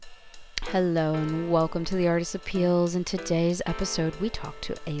Hello and welcome to the Artist Appeals. In today's episode, we talk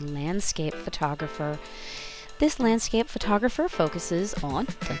to a landscape photographer. This landscape photographer focuses on,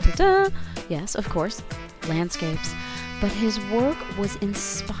 yes, of course, landscapes, but his work was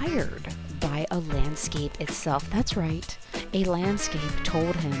inspired by a landscape itself. That's right, a landscape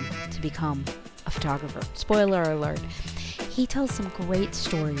told him to become a photographer. Spoiler alert. He tells some great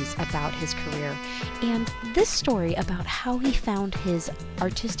stories about his career, and this story about how he found his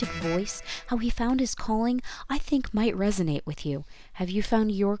artistic voice, how he found his calling, I think might resonate with you. Have you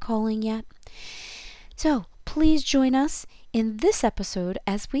found your calling yet? So, please join us in this episode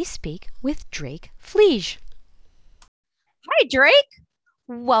as we speak with Drake Fleege. Hi, Drake.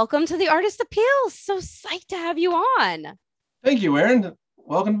 Welcome to the Artist Appeals. So psyched to have you on. Thank you, Erin.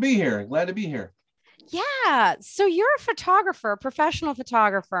 Welcome to be here. Glad to be here. Yeah. So you're a photographer, a professional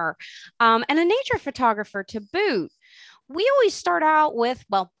photographer, and a nature photographer to boot. We always start out with,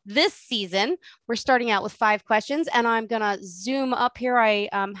 well, this season, we're starting out with 5 questions, and I'm going to zoom up here. I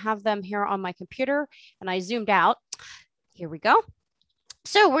have them here on my computer, and I zoomed out. Here we go.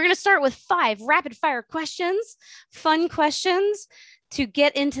 So we're going to start with 5 rapid fire questions, fun questions to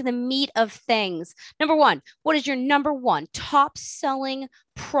get into the meat of things. Number 1, what is your number 1 top selling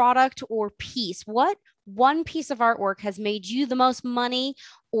product or piece? What one piece of artwork has made you the most money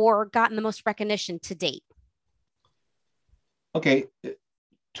or gotten the most recognition to date? Okay,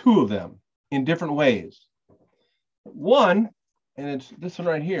 2 of them in different ways. One, and it's this one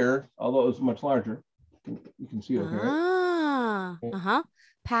right here, although it's much larger. You can see it okay, right?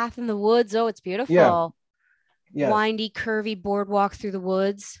 Path in the woods. Oh, it's beautiful. Yeah. Yes. Windy, curvy boardwalk through the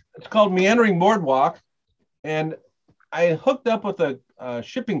woods. It's called Meandering Boardwalk. And I hooked up with a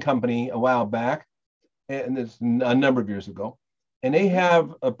shipping company a while back, and it's a number of years ago. And they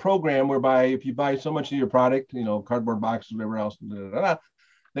have a program whereby if you buy so much of your product, cardboard boxes, whatever else,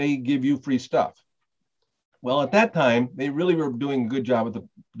 they give you free stuff. Well, at that time, they really were doing a good job with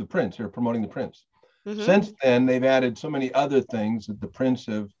the prints. They were promoting the prints. Mm-hmm. Since then, they've added so many other things that the prints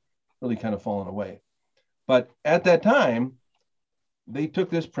have really kind of fallen away. But at that time, they took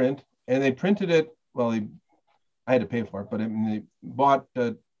this print and they printed it. Well, I had to pay for it, but they bought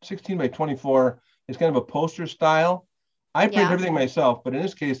 16 by 24. It's kind of a poster style. I print everything myself, but in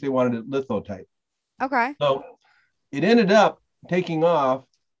this case, they wanted it lithotype. Okay. So it ended up taking off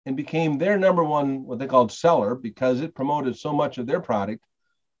and became their number 1, what they called seller, because it promoted so much of their product,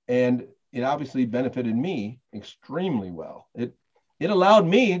 and it obviously benefited me extremely well. It allowed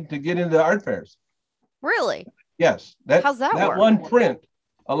me to get into art fairs. Really? Yes. How's that work? One print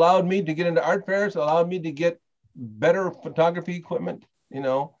allowed me to get into art fairs, allowed me to get better photography equipment,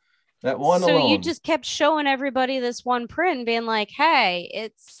 that one alone. So you just kept showing everybody this one print and being like, hey,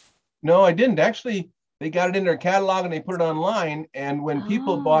 it's... No, I didn't. Actually, they got it in their catalog and they put it online. And when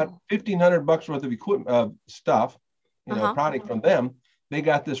people bought $1,500 worth of equipment, stuff, product from them, they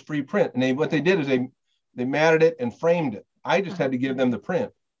got this free print. And what they did is they matted it and framed it. I just had to give them the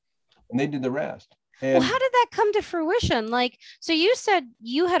print, and they did the rest. And well, how did that come to fruition? So you said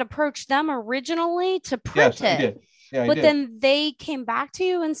you had approached them originally to print it. I did. Yeah, but then they came back to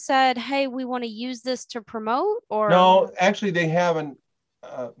you and said, hey, we want to use this to promote? Or no, actually they haven't.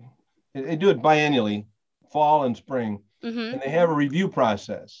 They do it biannually, fall and spring, and they have a review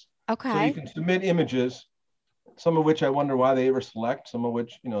process. Okay. So you can submit images, some of which I wonder why they ever select, some of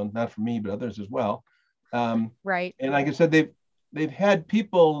which, not for me, but others as well. Right. And like I said, they've had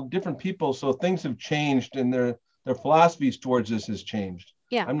different people, so things have changed, and their philosophies towards this has changed.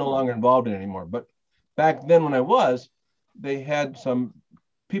 Yeah. I'm no longer involved in it anymore. But back then when I was, they had some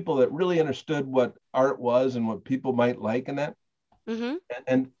people that really understood what art was and what people might like in that. Mm-hmm.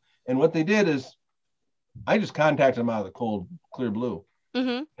 And what they did is I just contacted them out of the cold, clear blue.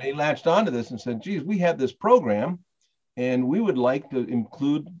 Mm-hmm. They latched onto this and said, geez, we have this program and we would like to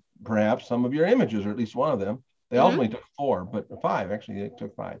include perhaps some of your images, or at least one of them. They ultimately took 4, but 5, actually, they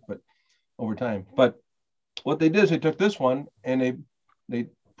took 5, but over time. But what they did is they took this one and they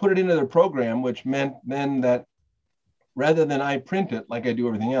put it into their program, which meant then that rather than I print it like I do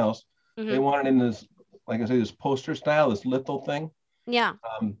everything else, they wanted in this, like I say, this poster style, this litho thing. Yeah.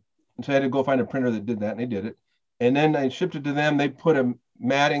 And so I had to go find a printer that did that, and they did it. And then I shipped it to them. They put a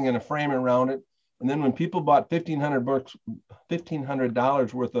matting and a frame around it. And then when people bought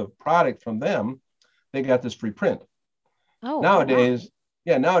 $1,500 worth of product from them, they got this free print. Oh, nowadays,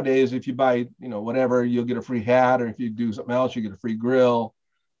 if you buy, whatever, you'll get a free hat, or if you do something else, you get a free grill.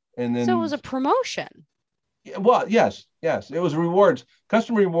 And then, so it was a promotion. Well, yes, it was rewards,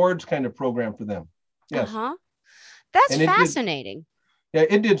 custom rewards kind of program for them. Yes. That's fascinating.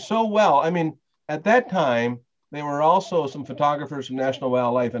 It did so well. I mean, at that time, there were also some photographers from National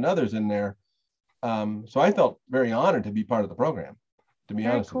Wildlife and others in there. So I felt very honored to be part of the program, to be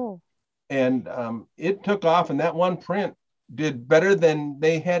Very honest with you. cool. And it took off, and that one print did better than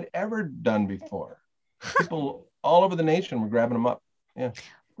they had ever done before. People all over the nation were grabbing them up. Yeah,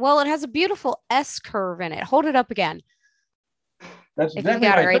 Well, it has a beautiful S curve in it. Hold it up again that's if you've exactly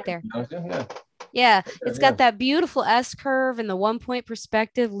got how it I right took it. there. Yeah, Yeah, yeah, it's yeah, got that beautiful S curve and the 1 point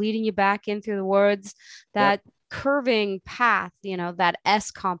perspective leading you back in through the woods. yep, That curving path, that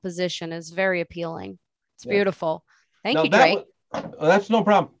S composition is very appealing. It's yes. beautiful. Thank Now you, that Drake. was that's no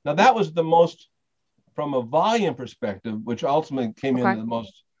problem. Now that was the most from a volume perspective, which ultimately came in Okay. the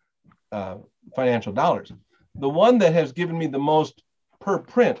most uh, financial dollars. The one that has given me the most per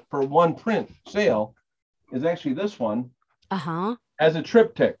one print sale is actually this one Uh-huh. as a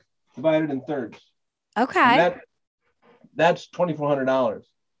triptych divided in thirds, and Okay. that's $2,400,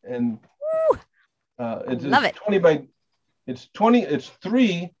 and Woo, love it's it. 20 it's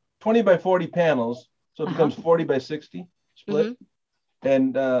three 20 by 40 panels, so it Uh-huh. becomes 40 by 60 Mm-hmm. split,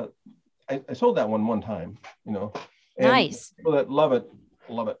 and I sold that one time, and Nice. people that love it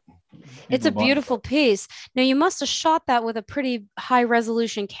love it. It's People a bought it. beautiful piece. Now, you must have shot that with a pretty high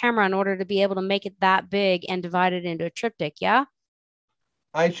resolution camera in order to be able to make it that big and divide it into a triptych, yeah?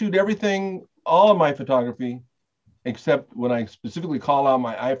 I shoot everything, all of my photography, except when I specifically call out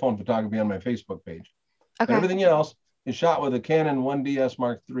my iPhone photography on my Facebook page. But Okay. everything else is shot with a Canon 1DS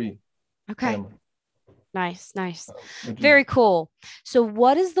Mark III Okay. camera, Nice, nice. which is Very cool. So,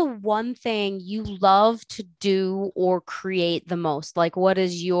 what is the one thing you love to do or create the most? Like, what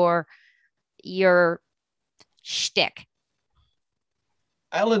is your shtick?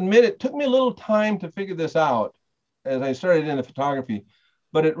 I'll admit it took me a little time to figure this out as I started into photography,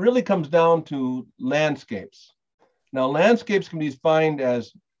 but it really comes down to landscapes. Now, landscapes can be defined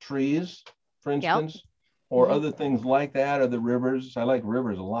as trees, for Yep. instance, or Hmm. other things like that, or the rivers. I like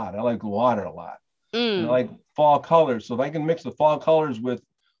rivers a lot. I like water a lot. And I Mm. like fall colors. So if I can mix the fall colors with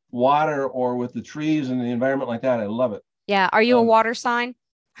water or with the trees and the environment like that, I love it. Yeah. Are you a Um, water sign?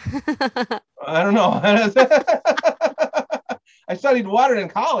 I don't know. I studied water in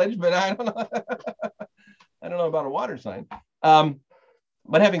college, but I don't know. I don't know about a water sign. Um,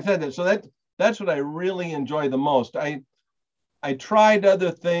 but having said that, so that's what I really enjoy the most. I tried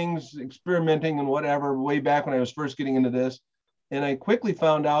other things, experimenting and whatever, way back when I was first getting into this, and I quickly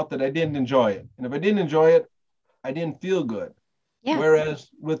found out that I didn't enjoy it. And if I didn't enjoy it, I didn't feel good. Yeah. Whereas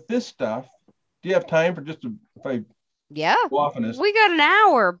with this stuff, do you have time for just if I Yeah. go off on this? We got an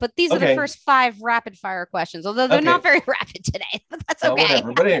hour, but these are the Okay, first five rapid fire questions, although they're not okay, very rapid today, but that's okay.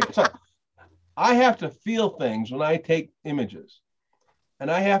 whatever. But anyway, so I have to feel things when I take images,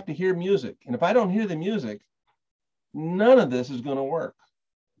 and I have to hear music. And if I don't hear the music, none of this is going to work.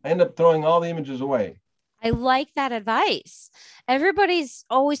 I end up throwing all the images away. I like that advice. Everybody's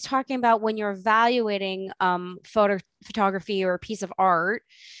always talking about when you're evaluating photography or a piece of art,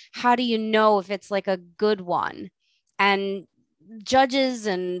 how do you know if it's like a good one? And judges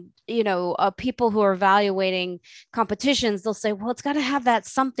and people who are evaluating competitions, they'll say, well, it's got to have that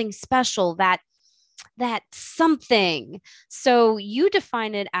something special, that something. So you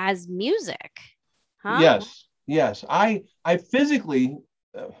define it as music, huh? Yes, yes. I physically,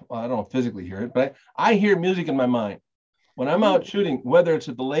 well, I don't physically hear it, but I hear music in my mind when I'm out Ooh. shooting, whether it's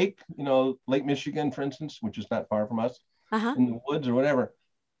at the lake, Lake Michigan, for instance, which is not far from us, Uh-huh. in the woods or whatever.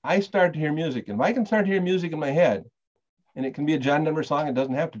 I start to hear music, and if I can start to hear music in my head, and it can be a John Denver song, it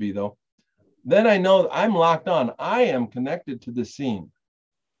doesn't have to be though. Then I know I'm locked on. I am connected to the scene.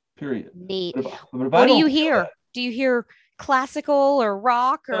 Period. Neat. But if I What do don't you feel hear? Do you hear classical or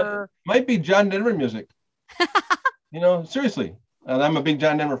rock it or might be John Denver music. Seriously, and I'm a big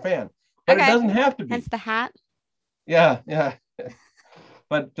John Denver fan, but it okay, doesn't have to hence be. the hat. Yeah, yeah.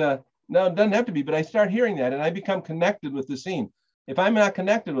 But no, it doesn't have to be. But I start hearing that, and I become connected with the scene. If I'm not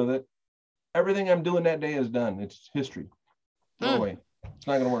connected with it, everything I'm doing that day is done. It's history. Throw Mm. away. It's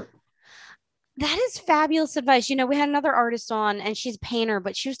not going to work. That is fabulous advice. We had another artist on and she's a painter,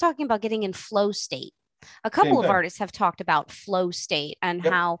 but she was talking about getting in flow state. A Same couple of thing. artists have talked about flow state and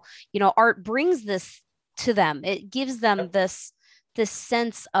Yep. how, art brings this to them. It gives them Yep. this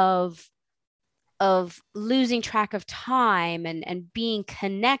sense of losing track of time and being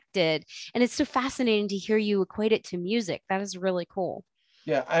connected. And it's so fascinating to hear you equate it to music. That is really cool.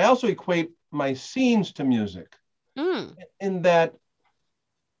 Yeah. I also equate my scenes to music Mm, in that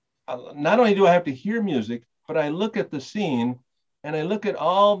not only do I have to hear music, but I look at the scene and I look at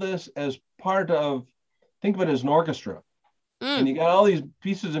all this as part of, think of it as an orchestra. And mm, you got all these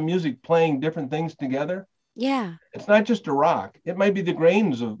pieces of music playing different things together. Yeah. It's not just a rock. It might be the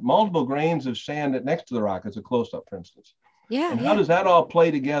grains of multiple grains of sand next to the rock as a close-up, for instance. Yeah. And how Yeah. does that all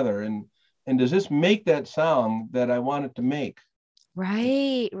play together? And does this make that sound that I want it to make? It's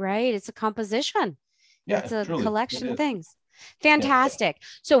Right. Right. It's a composition. yeah, It's a truly it collection of is. things. Yeah. Fantastic.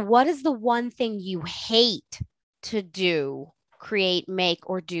 So, what is the one thing you hate to do, create, make,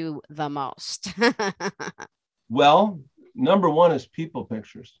 or do the most? Well, number one is people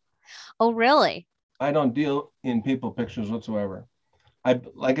pictures. Oh, really? I don't deal in people pictures whatsoever. I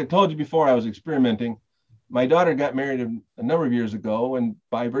like I told you before, I was experimenting. My daughter got married a number of years ago, and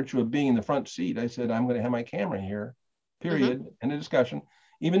by virtue of being in the front seat, I said I'm going to have my camera here. Hmm. Period. End of discussion.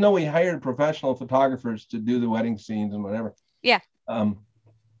 Even though we hired professional photographers to do the wedding scenes and whatever, Yeah. um,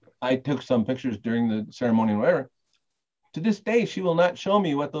 I took some pictures during the ceremony and whatever. To this day, she will not show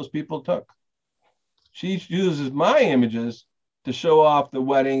me what those people took. She uses my images to show off the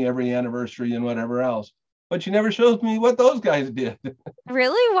wedding, every anniversary, and whatever else. But she never shows me what those guys did.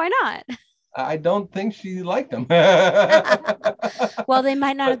 Really? Why not? I don't think she liked them. That Well, they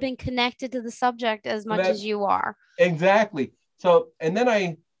might not have been connected to the subject as much as you are. exactly. So, and then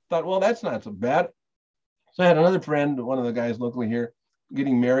I thought, well, that's not so bad. So I had another friend, one of the guys locally here,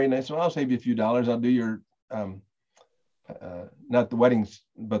 getting married, and I said, well, I'll save you a few dollars. I'll do your not the weddings,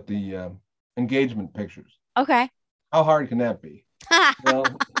 but the engagement pictures. Okay. How hard can that be?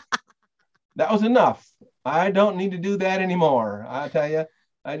 Well, that was enough. I don't need to do that anymore. I tell you,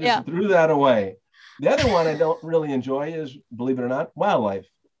 I Yeah. just threw that away. The other one I don't really enjoy is, believe it or not, wildlife.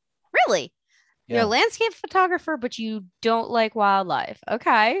 Really? You're a Yeah. landscape photographer, but you don't like wildlife.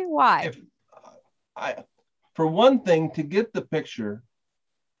 Okay. Why? If I, for one thing, to get the picture,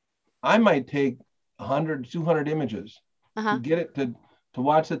 I might take 100, 200 images to Uh-huh. get it to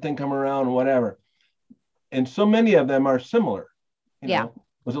watch the thing come around and whatever. And so many of them are similar. You Yeah. know,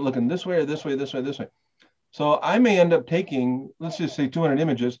 was it looking this way or this way, this way, this way? So I may end up taking, let's just say 200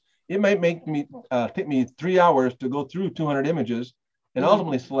 images. It might make me take me 3 hours to go through 200 images and Hmm.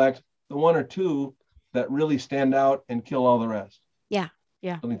 ultimately select the one or two that really stand out and kill all the rest. Yeah.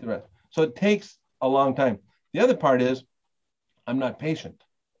 Yeah. Delete the rest. So it takes a long time. The other part is I'm not patient.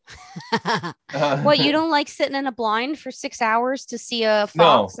 What, you don't like sitting in a blind for 6 hours to see a No,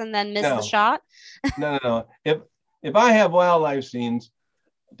 fox and then miss the no, shot? no. If I have wildlife scenes,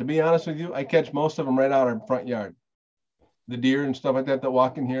 to be honest with you, I catch most of them right out of our front yard. The deer and stuff like that that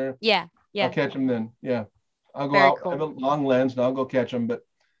walk in here, Yeah. I'll Yeah. catch them then. Yeah, I'll go Very out. I have cool. a long lens and I'll go catch them.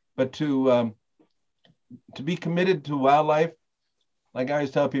 But to be committed to wildlife, like I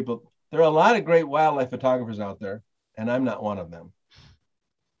always tell people, there are a lot of great wildlife photographers out there, and I'm not one of them.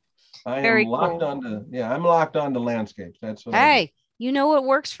 I am Very locked cool. onto yeah, I'm locked onto landscapes. That's what I do. Hey, you know what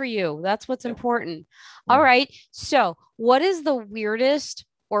works for you. That's what's Yeah, important. All yeah. right. So, what is the weirdest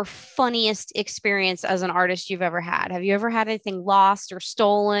or funniest experience as an artist you've ever had? Have you ever had anything lost or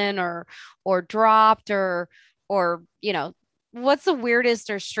stolen or dropped or what's the weirdest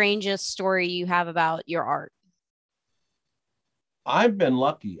or strangest story you have about your art? I've been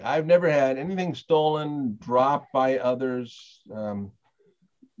lucky. I've never had anything stolen, dropped by others,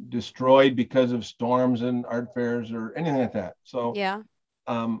 destroyed because of storms and art fairs or anything like that. So Yeah.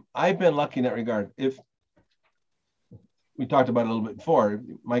 I've been lucky in that regard. If we talked about it a little bit before,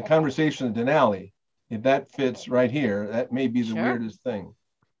 my conversation with Denali, if that fits right here, that may be the Sure. weirdest thing.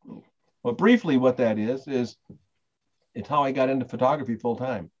 Well, briefly, what that is it's how I got into photography full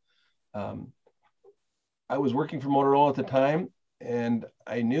time. Um, I was working for Motorola at the time, and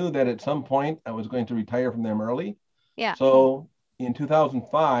I knew that at some point I was going to retire from them early. Yeah. So in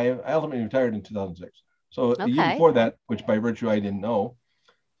 2005, I ultimately retired in 2006. So a year Okay. before that, which by virtue I didn't know,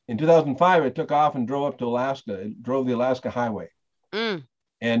 in 2005, I took off and drove up to Alaska. I drove the Alaska Highway. Mm.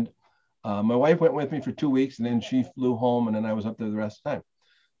 And my wife went with me for 2 weeks, and then she flew home, and then I was up there the rest of the time.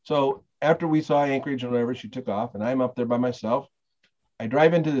 So after we saw Anchorage and whatever, she took off, and I'm up there by myself. I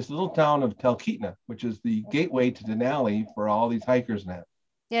drive into this little town of Talkeetna, which is the gateway to Denali for all these hikers now.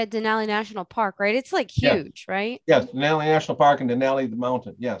 Yeah, Denali National Park, right? It's like Yes, huge, right? yes, Denali National Park and Denali the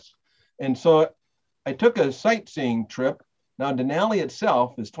mountain. Yes, and so I took a sightseeing trip. Now Denali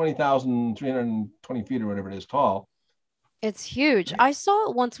itself is 20,320 feet or whatever it is tall. It's huge. I saw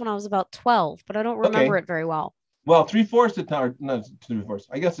it once when I was about 12, but I don't remember Okay, it very well. well, three-fourths of the time, no, three-fourths.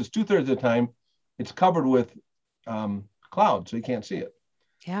 I guess it's two-thirds of the time. It's covered with clouds, so you can't see it.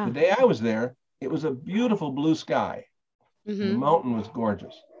 The Yeah. day I was there, it was a beautiful blue sky, and the Mm-hmm. mountain was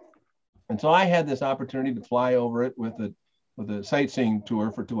gorgeous. And so I had this opportunity to fly over it with a sightseeing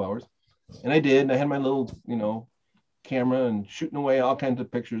tour for 2 hours, and I did. And I had my little camera and shooting away all kinds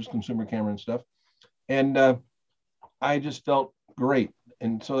of pictures, consumer camera and stuff. And I just felt great.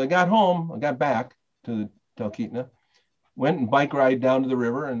 And so I got home. I got back to Talkeetna. Went and bike ride down to the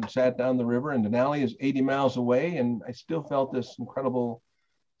river and sat down the river, and Denali is 80 miles away, and I still felt this incredible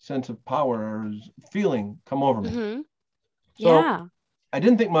sense of power or feeling come over me. Mm-hmm. So Yeah. I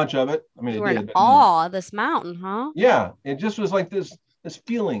didn't think much of it. I mean, You I were in did, but awe of this mountain, huh? yeah, it just was like this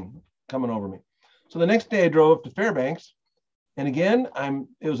feeling coming over me. So the next day I drove up to Fairbanks, and again,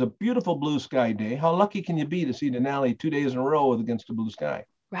 it was a beautiful blue sky day. How lucky can you be to see Denali 2 days in a row against a blue sky?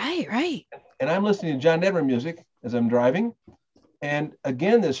 Right, right. And I'm listening to John Denver music as I'm driving. And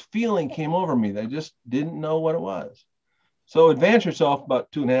again, this feeling came over me that I just didn't know what it was. So advance yourself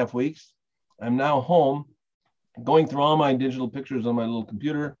about 2.5 weeks. I'm now home going through all my digital pictures on my little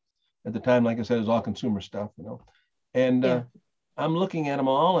computer. At the time, like I said, it was all consumer stuff, And Yeah. I'm looking at them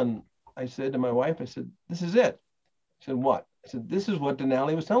all. And I said to my wife, I said, this is it. She said, what? I said, this is what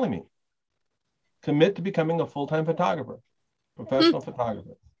Denali was telling me. Commit to becoming a full-time photographer, professional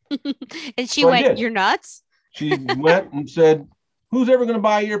photographer. And she So I went, did. "You're nuts." She went and said, who's ever going to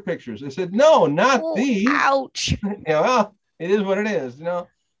buy your pictures? I said, no, not Oh, these. ouch. Well, it is what it is. I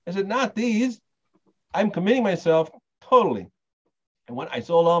said, not these. I'm committing myself totally. And when I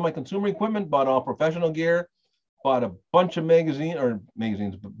sold all my consumer equipment, bought all professional gear, bought a bunch of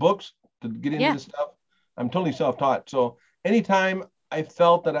magazines, but books to get into Yeah. this stuff. I'm totally self-taught. So anytime I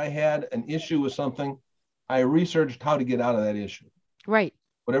felt that I had an issue with something, I researched how to get out of that issue, Right.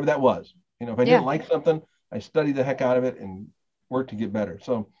 whatever that was. If I Yeah. didn't like something, I studied the heck out of it and worked to get better.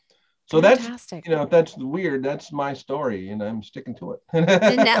 So that's, Fantastic. if that's weird, that's my story, and I'm sticking to it.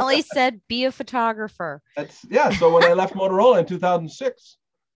 Denali said, "Be a photographer." Yeah. So when I left Motorola in 2006,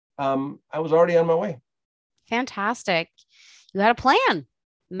 I was already on my way. Fantastic. You had a plan.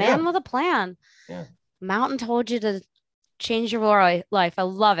 Man Yeah. with a plan. Yeah. Mountain told you to change your life. I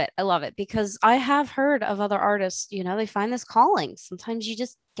love it. I love it because I have heard of other artists, they find this calling. Sometimes you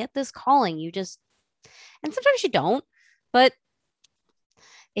just get this calling. And sometimes you don't. But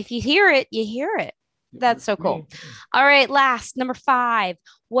if you hear it, you hear it. It That's worked so for cool. me. All right, last, number 5.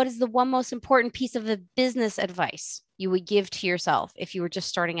 What is the one most important piece of the business advice you would give to yourself if you were just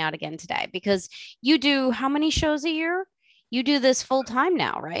starting out again today? Because you do how many shows a year? You do this full time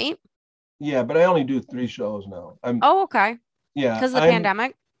now, right? Yeah, but I only do 3 shows now. Oh, okay. Yeah, Because of the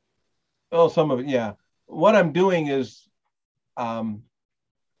pandemic. well, some of it, yeah. What I'm doing is, um,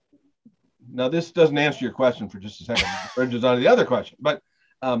 now this doesn't answer your question for just a second. It bridges on to the other question, but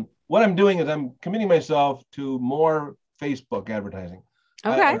what I'm doing is I'm committing myself to more Facebook advertising,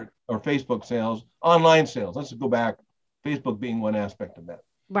 Okay. or Facebook sales, online sales. Let's go back. Facebook being one aspect of that.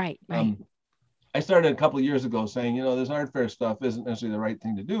 Right, right. I started a couple of years ago saying, this art fair stuff isn't necessarily the right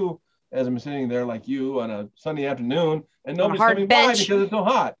thing to do. As I'm sitting there like you on a sunny afternoon, and On a nobody's hard coming by bench. because it's so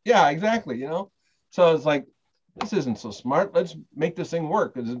hot. Yeah, exactly. So it's like, this isn't so smart. Let's make this thing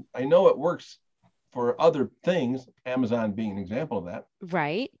work, because I know it works for other things, Amazon being an example of that.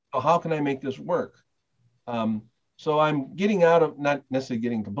 Right. So how can I make this work? So I'm getting out of, not necessarily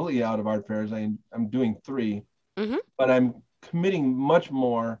getting completely out of art fairs. I'm doing 3, Mm-hmm. but I'm committing much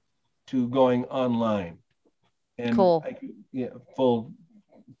more to going online, and Cool.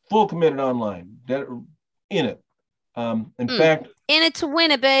 full committed online, in it. In fact, In it to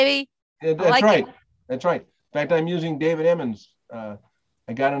win it, baby. I that's like right. it. That's right. In fact, I'm using David Emmons. I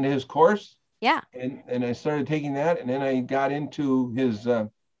got into his course, Yeah. and I started taking that, and then I got into his what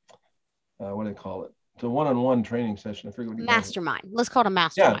do they call it? It's a one-on-one training session. I forget what he calls it. Mastermind. Let's call it a Yeah,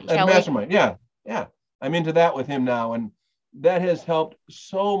 mastermind, a shall we? mastermind. Yeah, yeah. I'm into that with him now, and that has helped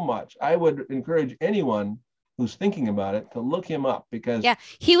so much. I would encourage anyone who's thinking about it to look him up, because Yeah,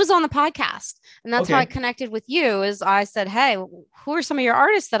 he was on the podcast, and that's how I okay, connected with you. Is I said, "Hey, who are some of your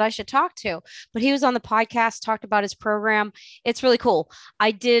artists that I should talk to?" But he was on the podcast, talked about his program. It's really cool.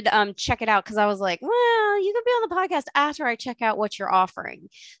 I did check it out because I was like, "Well, you can be on the podcast after I check out what you're offering."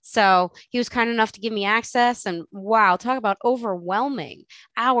 So he was kind enough to give me access, and wow, talk about overwhelming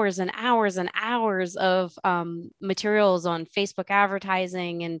hours and hours and hours of materials on Facebook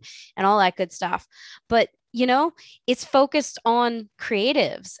advertising and all that good stuff. But it's focused on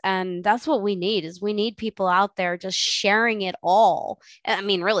creatives, and that's what we need. Is we need people out there just sharing it all. I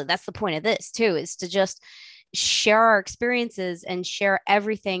mean, really, that's the point of this too, is to just share our experiences and share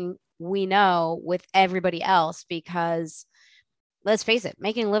everything we know with everybody else, because let's face it,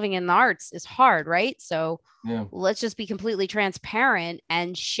 making a living in the arts is hard, right? So yeah, let's just be completely transparent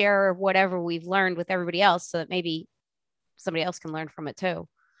and share whatever we've learned with everybody else, so that maybe somebody else can learn from it too.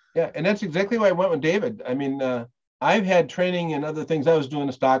 yeah, and that's exactly why I went with David. I mean, I've had training and other things. I was doing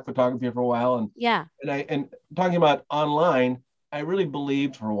the stock photography for a while, Yeah. and talking about online, I really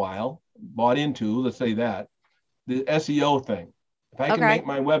believed for a while, bought into, let's say that, the SEO thing. If I can Okay. make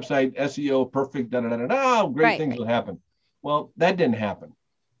my website SEO perfect, da da da da da, great Right. things Right. will happen. Well, that didn't happen.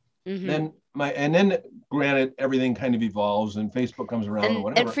 Mm-hmm. Then granted, everything kind of evolves and Facebook comes around or And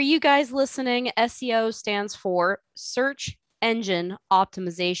whatever. for you guys listening, SEO stands for search engine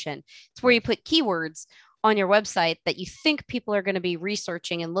optimization. It's where you Yes, put keywords on your website that you think people are going to be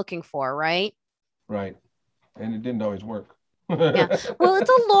researching and looking for, right? right. And it didn't always work. Yeah. Well, it's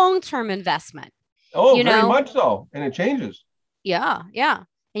a long-term investment, Oh, you very know? much so. And it changes, Yeah, yeah.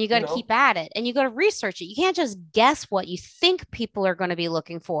 And you got you to know. keep at it and you got to research it. You can't just guess what you think people are going to be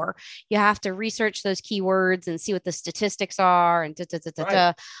looking for. You have to research those keywords and see what the statistics are and da, da, da, da, Right.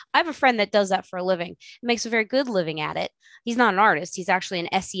 da. I have a friend that does that for a living, makes a very good living at it. He's not an artist, he's actually an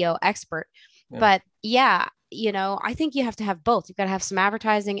SEO expert. Yeah. But yeah, I think you have to have both. You've got to have some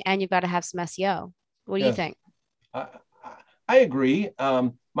advertising and you've got to have some SEO. What do you Yes. think? I, I agree.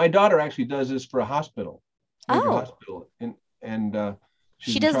 My daughter actually does this for a hospital, major Oh, hospital, and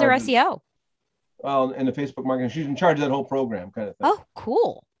she's she in does their charge of, SEO. well, in the Facebook marketing. She's in charge of that whole program, kind of thing. Oh,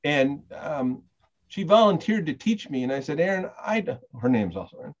 cool. And she volunteered to teach me, and I said, Aaron, her name's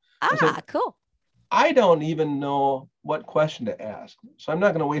also Aaron. I said, Ah, cool. I don't even know what question to ask, so I'm not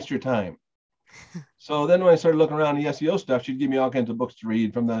going to waste your time. So then when I started looking around the SEO stuff, she'd give me all kinds of books to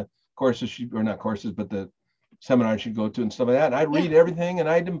read from the courses or not courses, but the seminars she'd go to and stuff like that. And I'd Yeah. read everything and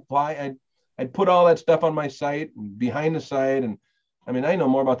I'd put all that stuff on my site and behind the site. And I mean, I know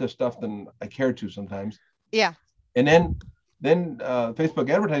more about this stuff than I care to sometimes. Yeah. And then Facebook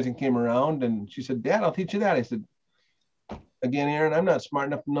advertising came around and she said, Dad, I'll teach you that. I said, again, Aaron, I'm not smart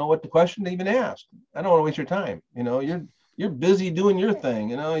enough to know what the question to even ask. I don't want to waste your time. You're busy doing your thing.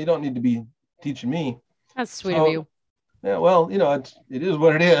 You don't need to be teaching me. That's sweet of So you. yeah, well, it is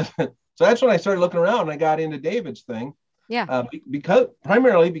what it is. So that's when I started looking around and I got into David's thing, Yeah.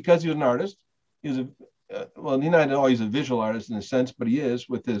 primarily because he was an artist. He was well, he's not always a visual artist in a sense, but he is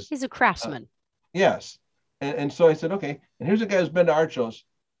with his, He's a uh, craftsman. yes. And so I said, okay, and here's a guy who's been to art shows.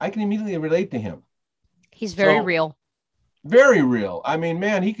 I can immediately relate to him. He's very So real. very real. I mean,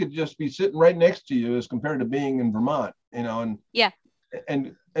 man, he could just be sitting right next to you as compared to being in Vermont, and Yeah.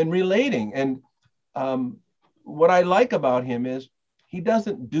 and relating. And um, what I like about him is he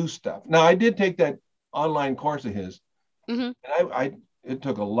doesn't do stuff. Now, I did take that online course of his, Mm-hmm. and I it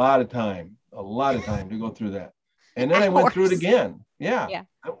took a lot of time to go through that. And then I went through it Hours. again. Yeah, Yeah.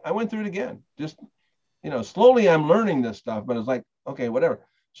 I went through it again. Just slowly I'm learning this stuff, but it's like, okay, whatever.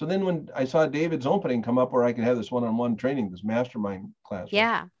 So then when I saw David's opening come up where I could have this one-on-one training, this mastermind class,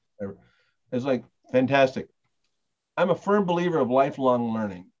 Yeah. it's like fantastic. I'm a firm believer of lifelong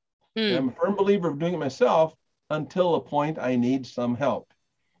learning. And Mm. I'm a firm believer of doing it myself until a point I need some help.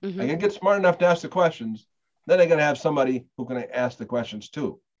 I Mm-hmm. can get smart enough to ask the questions. Then I got to have somebody who can ask the questions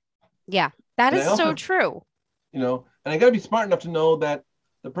too. Yeah. That And is I so also, true. and I got to be smart enough to know that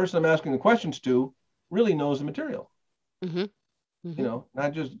the person I'm asking the questions to really knows the material, Mm-hmm. Mm-hmm.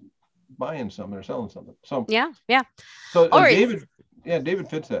 not just buying something or selling something. So, Yeah. Yeah. so All and right. David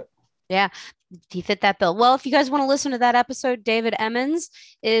fits that. Yeah. He fit that bill. Well, if you guys want to listen to that episode, David Emmons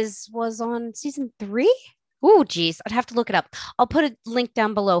was on season 3. Oh, geez. I'd have to look it up. I'll put a link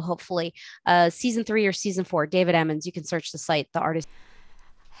down below, hopefully. Season 3 or season 4. David Emmons. You can search the site, the artist.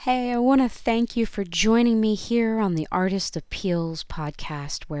 Hey, I want to thank you for joining me here on the Artist Appeals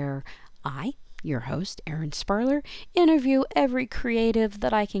podcast, where I, your host, Aaron Sparler, interview every creative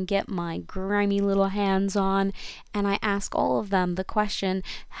that I can get my grimy little hands on, and I ask all of them the question,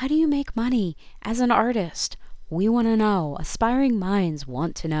 how do you make money as an artist? We want to know. Aspiring minds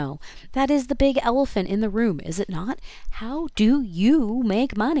want to know. That is the big elephant in the room, is it not? How do you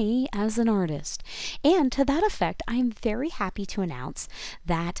make money as an artist? And to that effect, I'm very happy to announce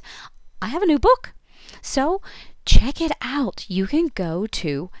that I have a new book. So check it out. You can go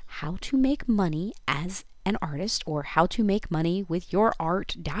to How to Make Money as an Artist or How to Make Money with Your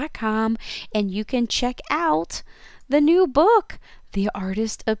Art.com, and you can check out the new book, The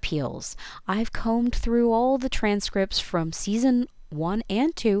Artist Appeals. I've combed through all the transcripts from season 1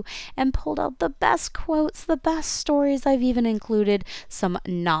 and 2 and pulled out the best quotes, the best stories. I've even included some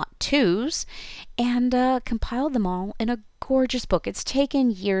not twos and compiled them all in a gorgeous book. It's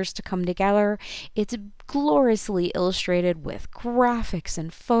taken years to come together. It's gloriously illustrated with graphics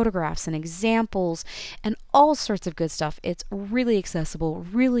and photographs and examples and all sorts of good stuff. It's really accessible,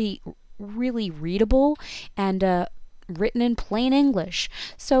 really, really readable, and written in plain English.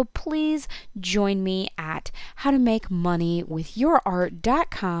 So please join me at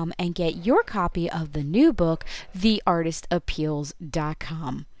howtomakemoneywithyourart.com and get your copy of the new book,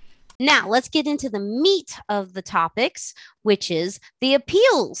 theartistappeals.com. Now, let's get into the meat of the topics, which is the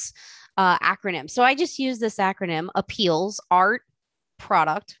appeals acronym. So I just use this acronym, appeals, art,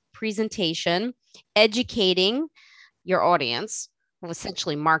 product, presentation, educating your audience, well,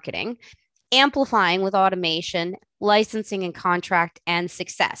 essentially marketing, amplifying with automation, licensing and contract, and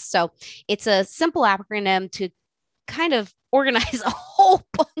success. So it's a simple acronym to kind of organize a whole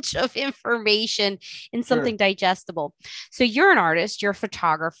bunch of information in something Sure. digestible. So you're an artist, you're a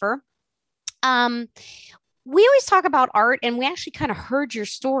photographer. Um, we always talk about art, and we actually kind of heard your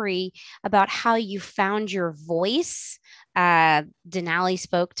story about how you found your voice. Denali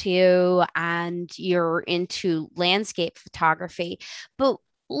spoke to you, and you're into landscape photography. But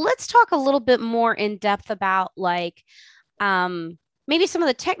let's talk a little bit more in depth about maybe some of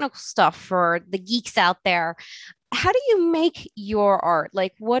the technical stuff for the geeks out there. How do you make your art?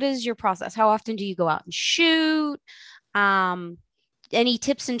 Like, what is your process? How often do you go out and shoot? Um, any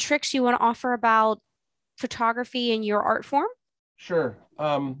tips and tricks you want to offer about photography in your art form? Sure.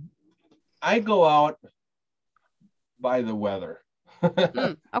 I go out by the weather.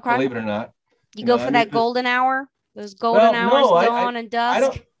 Okay. Believe it or not. You go for I'm that usually, golden hour, those golden well, hours, no, dawn and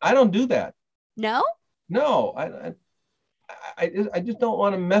dusk? I don't do that. No? No, I just don't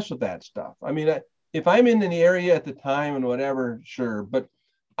want to mess with that stuff. I mean, if I'm in the area at the time and whatever, sure, but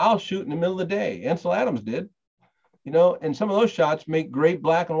I'll shoot in the middle of the day. Ansel Adams did, and some of those shots make great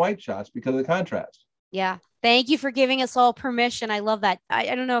black and white shots because of the contrast. Yeah. Thank you for giving us all permission. I love that.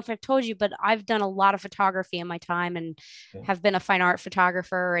 I don't know if I've told you, but I've done a lot of photography in my time and Okay. have been a fine art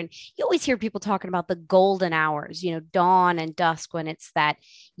photographer. And you always hear people talking about the golden hours, dawn and dusk when it's that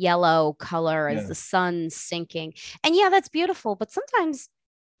yellow color as Yeah. the sun's sinking. And yeah, that's beautiful. But sometimes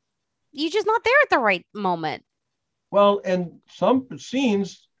you're just not there at the right moment. Well, and some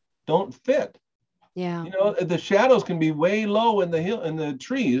scenes don't fit. Yeah. The shadows can be way low in the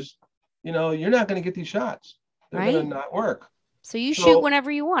trees. You're not going to get these shots. They're going to Right. not work. So you shoot So whenever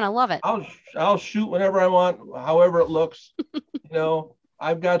you want. I love it. I'll shoot whenever I want, however it looks.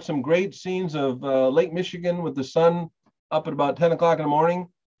 I've got some great scenes of Lake Michigan with the sun up at about 10 o'clock in the morning, and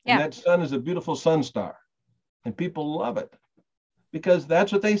Yeah. that sun is a beautiful sun star, and people love it because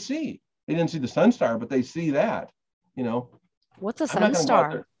that's what they see. They didn't see the sun star, but they see that. You know, What's a I'm not sun going to go out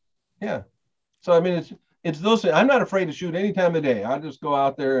star? there. Yeah. So I mean, it's those things. I'm not afraid to shoot any time of day. I'll just go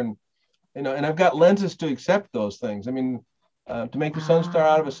out there and and I've got lenses to accept those things. I mean, to make the sun star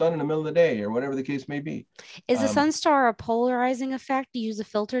out of a Ah. sun in the middle of the day or whatever the case may be. Is a Um, sun star a polarizing effect? Do you use a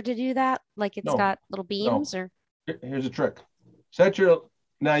filter to do that? Like it's no, got little beams no. or Here's a trick. Set your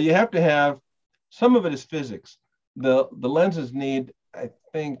now you have to have some of it is physics. The lenses need, I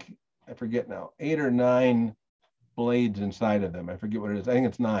think, I forget now, 8 or 9 blades inside of them. I forget what it is. I think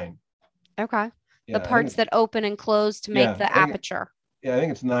it's 9. okay. The Yeah, I think parts that open and close to make yeah, the aperture. I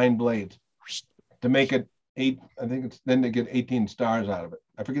think it's 9 blades to make it 8. I think it's then to get 18 stars out of it.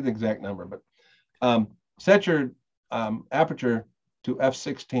 I forget the exact number, but set your aperture to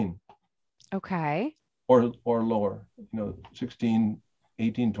f16 Okay. or lower. 16,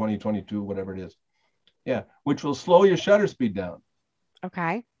 18, 20, 22, whatever it is. Yeah, which will slow your shutter speed down.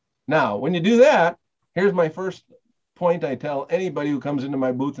 Okay. Now, when you do that, here's my first point I tell anybody who comes into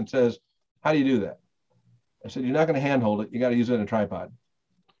my booth and says, how do you do that? I said, you're not going to handhold it. You got to use it in a tripod.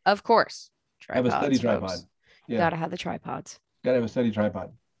 Of course. Have a steady Tripods, tripod. folks. Yeah, Gotta have the tripods. got to have a steady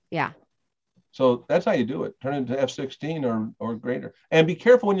tripod. Yeah. So that's how you do it. Turn it to f16 or greater. And be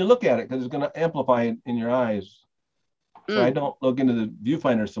careful when you look at it because it's going to amplify it in your eyes. So I Mm. don't look into the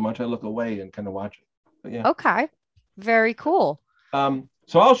viewfinder so much. I look away and kind of watch it. But yeah. Okay. Very cool.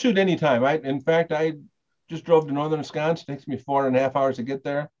 So I'll shoot anytime. In fact, I just drove to northern Wisconsin. It takes me 4.5 hours to get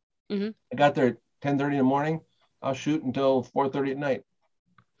there. Hmm. I got there at 10:30 in the morning. I'll shoot until 4:30 at night.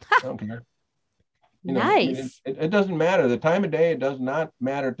 I don't care. I mean, Nice. it doesn't matter. The time of day, it does not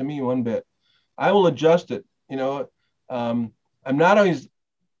matter to me one bit. I will adjust it. I'm not always,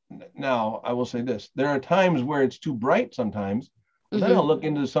 now I will say this. There are times where it's too bright sometimes. Well, then Hmm. I'll look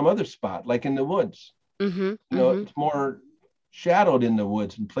into some other spot, like in the woods. Hmm. Hmm. It's more shadowed in the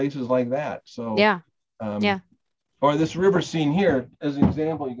woods and places like that. So, Yeah. um, Yeah. or this river scene here, as an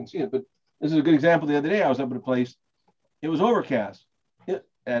example, you can see it, but this is a good example. The other day I was up at a place, it was overcast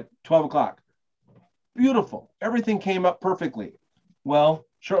at 12 o'clock. Beautiful. Everything came up perfectly. Well,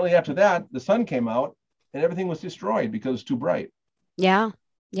 shortly after that, the sun came out and everything was destroyed because it's too bright. Yeah.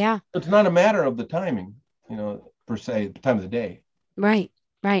 Yeah. It's not a matter of the timing, per se, the time of the day. Right.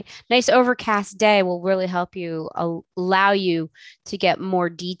 Right. Nice overcast day will really help you allow you to get more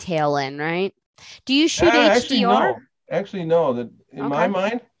detail in, right? Do you shoot Actually, HDR? no. Actually, no. That in my Okay.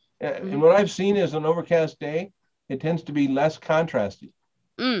 mind, Hmm. and what I've seen is an overcast day, it tends to be less contrasty.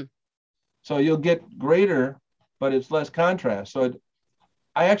 Mm. So you'll get greater, but it's less contrast. So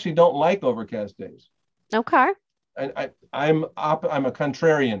I actually don't like overcast days. Okay. I'm a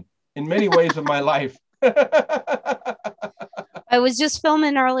contrarian in many ways of my life. I was just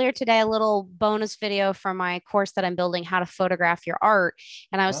filming earlier today a little bonus video for my course that I'm building, how to photograph your art.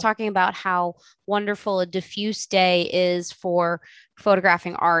 And I was Huh? talking about how wonderful a diffuse day is for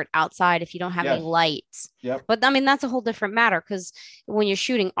photographing art outside if you don't have any Yes. lights. Yep. But I mean, that's a whole different matter because when you're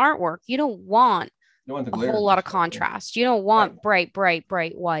shooting artwork, you don't want You want the a whole glares lot and of stuff. Yeah. contrast. You don't Right. want bright, bright,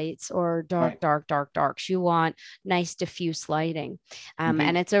 bright whites or dark, Right. dark, dark, darks. You want nice diffuse lighting. Okay.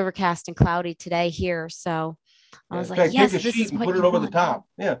 And it's overcast and cloudy today here. So I Yeah. was In like, fact, take yes, a this sheet is and what put it you over the want. top.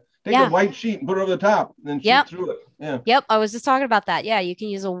 Yeah. Take a Yeah. white sheet and put it over the top, and then shoot Yep. through it. Yeah. Yep. I was just talking about that. Yeah. You can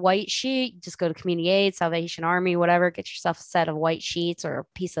use a white sheet. Just go to Community Aid, Salvation Army, whatever. Get yourself a set of white sheets or a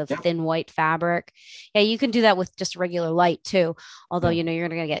piece of Yeah. thin white fabric. Yeah. You can do that with just regular light too. Although, Yeah. you're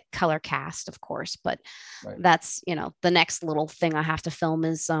going to get color cast, of course. But Right. that's, the next little thing I have to film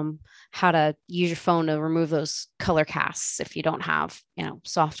is how to use your phone to remove those color casts if you don't have,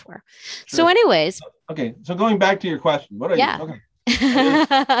 software. So, Sure. anyways, Okay. So going back to your question, what I use? yeah. Okay. I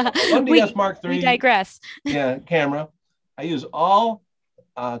use a 1DS we Mark we III, digress. yeah, camera. I use all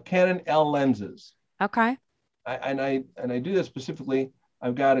Canon L lenses. Okay. I do that specifically.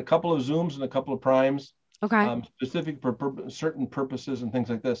 I've got a couple of zooms and a couple of primes, Okay. specific for certain purposes and things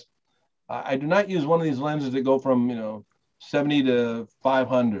like this. I do not use one of these lenses that go from 70 to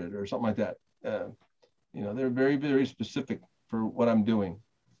 500 or something like that. They're very, very specific for what I'm doing.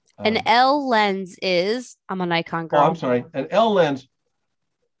 An Um, L lens is, I'm a Nikon oh, I'm girl. sorry. An L lens.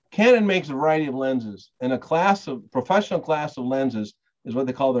 Canon makes a variety of lenses, and a professional class of lenses is what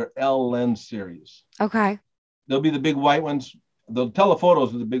they call their L lens series. Okay. There'll be the big white ones. The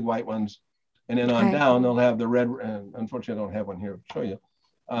telephotos are the big white ones, and then on Okay. down they'll have the red. And unfortunately, I don't have one here to show you.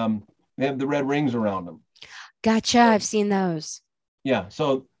 They have the red rings around them. Gotcha. I've seen those. Yeah,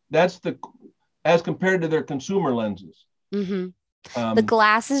 so that's as compared to their consumer lenses. Mm-hmm. The Um,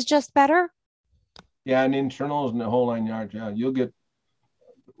 glass is just better. yeah, and internals and the whole 9 yards. Yeah, you'll get.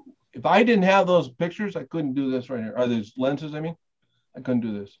 If I didn't have those pictures, I couldn't do this right here. Are these lenses? I mean, I couldn't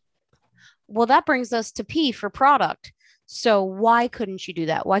do this. Well, that brings us to P for product. So why couldn't you do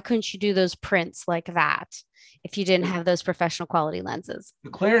that? Why couldn't you do those prints like that if you didn't have those professional quality lenses? The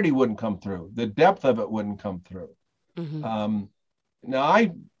clarity wouldn't come through. The depth of it wouldn't come through. Mm-hmm. Um, Now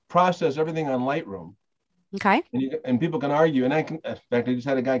I process everything on Lightroom, Okay. and people can argue. And in fact, I just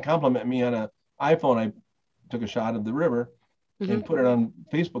had a guy compliment me on an iPhone. I took a shot of the river Mm-hmm. and put it on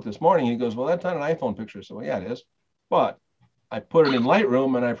Facebook this morning. He goes, "Well, that's not an iPhone picture." So, well, yeah, it is. But I put it in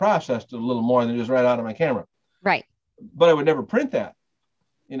Lightroom and I processed it a little more than just right out of my camera. Right. But I would never print that.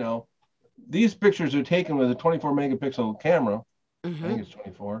 You know, these pictures are taken with a 24 megapixel camera. I Mm-hmm. think it's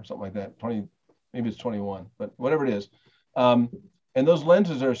 24, something like that. 20, maybe it's 21, but whatever it is. Um, and those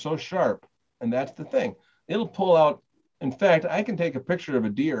lenses are so sharp, and that's the thing. It'll pull out. In fact, I can take a picture of a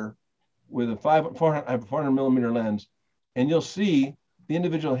deer with a 400 millimeter lens, and you'll see the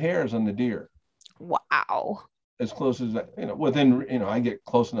individual hairs on the deer Wow. as close as within. I get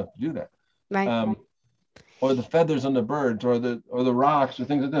close enough to do that. Right. Um, or the feathers on the birds, or the rocks, or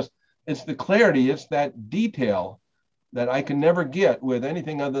things like this. It's the clarity. It's that detail that I can never get with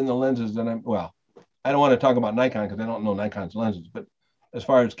anything other than the lenses that I don't want to talk about Nikon because I don't know Nikon's lenses, but as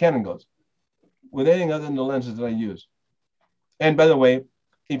far as Canon goes, with anything other than the lenses that I use. And by the way,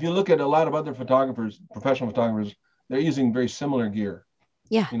 if you look at a lot of other photographers, professional photographers, they're using very similar gear.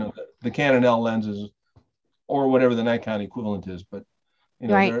 Yeah. The Canon L lenses or whatever the Nikon equivalent is, but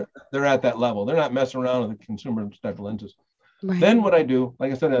Right. they're at that level. They're not messing around with the consumer type of lenses. Right. Then what I do,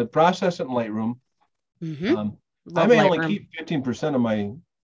 like I said, I process it in Lightroom. Mm-hmm. I Love may only Lightroom. keep 15% of my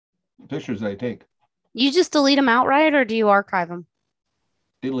pictures that I take. You just delete them outright or do you archive them?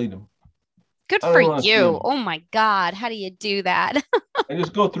 Delete them. Good I don't for even want to see you. them. Oh my God. How do you do that? I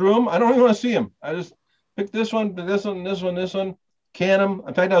just go through them. I don't even want to see them. I just pick this one, this one, this one, this one, can them.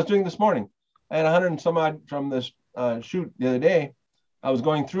 In fact, I was doing this morning. I had 100 and some odd from this shoot the other day. I was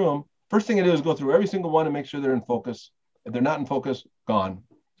going through them. First thing I do is go through every single one and make sure they're in focus. If they're not in focus, gone.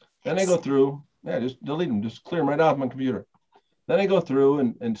 Then I go through, just delete them, just clear them right off my computer. Then I go through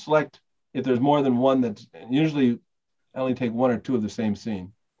and select if there's more than one that's usually I only take one or two of the same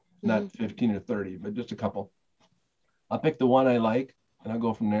scene, not 15 or 30, but just a couple. I'll pick the one I like and I'll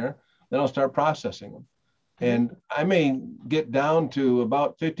go from there. Then I'll start processing them. And I may get down to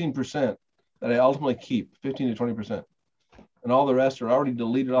about 15% that I ultimately keep, 15 to 20%. And all the rest are already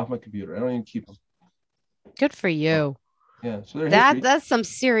deleted off my computer. I don't even keep them. Good for you. Yeah. So they're history. That's some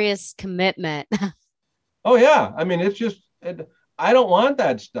serious commitment. Oh, yeah. I mean, it's just, I don't want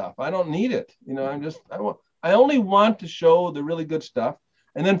that stuff. I don't need it. I only want to show the really good stuff.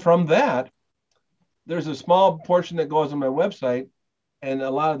 And then from that, there's a small portion that goes on my website, and a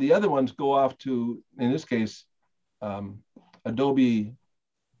lot of the other ones go off to, in this case, Adobe.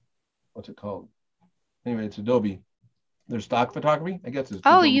 What's it called? Anyway, it's Adobe. There's stock photography. I guess it's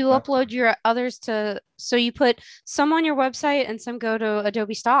Oh, Adobe you stock. upload your others to, so you put some on your website and some go to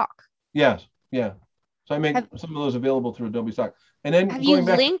Adobe Stock. Yes, yeah. So I make Have some of those available through Adobe stock. And then have you going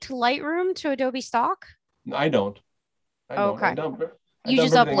back to, linked Lightroom to Adobe Stock? I don't, I don't, Okay. I You dump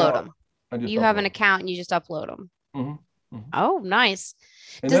just everything upload out. them. I just You have an upload account and you just upload them. them. Hmm. Oh, nice.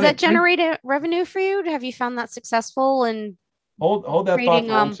 And Does then I that print. generate a revenue for you? Have you found that successful in Hold that thought creating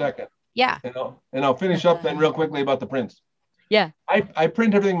for 1 second, yeah. and I'll finish up then real quickly about the prints. Yeah. I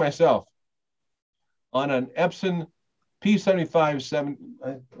print everything myself on an Epson P75 7.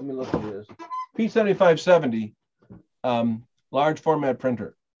 Let me look at this. P7570 large format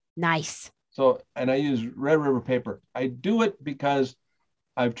printer. Nice. So, and I use Red River paper. I do it because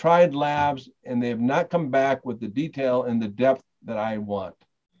I've tried labs and they have not come back with the detail and the depth that I want.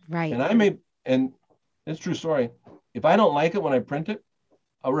 Right. And and it's a true story. If I don't like it when I print it,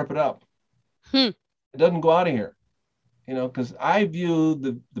 I'll rip it up. Hmm. It doesn't go out of here, because I view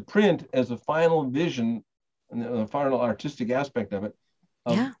the print as a final vision and the final artistic aspect of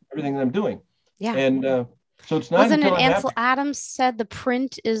Yeah. everything that I'm doing. Yeah. And so it's not Wasn't until it I'm Ansel happy. Adams said the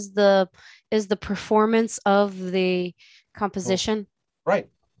print is the performance of the Oh, composition? right.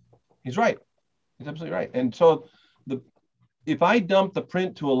 He's right. He's absolutely right. And so the if I dump the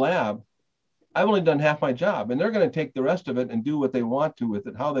print to a lab, I've only done half my job, and they're going to take the rest of it and do what they want to with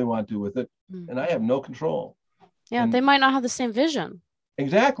it, how they want to with it, Hmm. and I have no control. Yeah, they And might not have the same vision.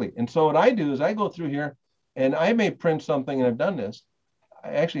 exactly. And so what I do is I go through here, and I may print something, and I've done this. I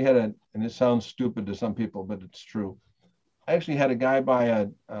actually had and it sounds stupid to some people, but it's true. I actually had a guy buy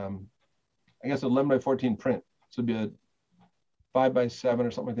I guess, 11 by 14 print. So it'd be a 5 by 7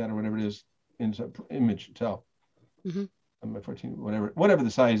 or something like that, or whatever it is in image itself. Hmm. 11 by 14, whatever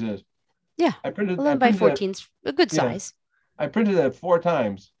the size is. Yeah. I 11 by printed it. 14 is a good Yeah, size. I printed that 4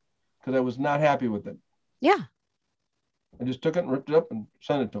 times because I was not happy with it. Yeah. I just took it and ripped it up and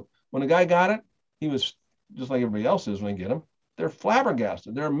sent it to him. When the guy got it, he was just like everybody else is when they get them. They're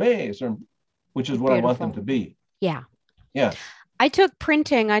flabbergasted. They're amazed, which is what I want them Beautiful. to be. Yeah. Yeah. I took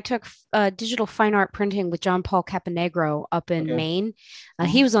printing. I took digital fine art printing with John Paul Caponegro up in Okay. Maine. He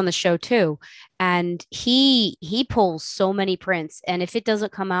Mm-hmm. was on the show too, and he pulls so many prints. And if it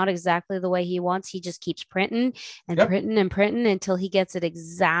doesn't come out exactly the way he wants, he just keeps printing and Yep. printing and printing until he gets it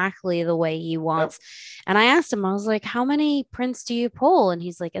exactly the way he Yep. wants. And I asked him, I was like, "How many prints do you pull?" And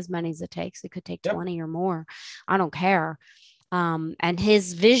he's like, "As many as it takes. It could take Yep. 20 or more. I don't care." And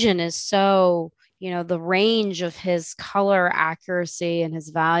his vision is so, the range of his color accuracy and his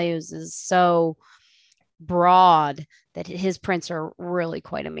values is so broad that his prints are really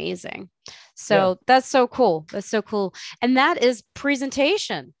quite amazing. Yeah. So that's so cool. That's so cool. And that is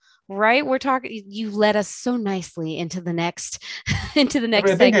presentation, right? We're talking, you led us so nicely into the next into the But I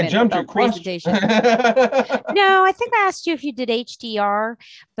next think I segment jumped your about question. presentation. I No, I think I asked you if you did HDR,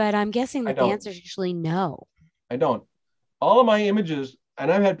 but I'm guessing that the don't. answer is usually no. I don't. All of my images,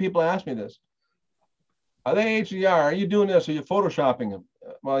 and I've had people ask me this: are they HDR? Are you doing this? Are you photoshopping them?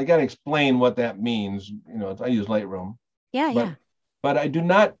 Well, you got to explain what that means. I use Lightroom, Yeah, but yeah. I do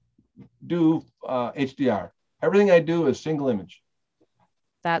not do HDR. Everything I do is single image.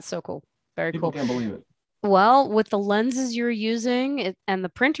 That's so cool. Very People cool. can't believe it. Well, with the lenses you're using and the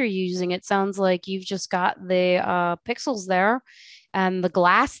printer you're using, it sounds like you've just got the pixels there and the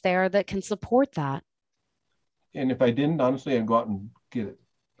glass there that can support that. And if I didn't, honestly, I'd go out and get it.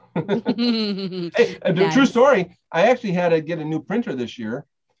 Hey, a true Nice. story. I actually had to get a new printer this year.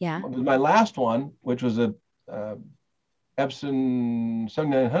 Yeah. My last one, which was a uh, Epson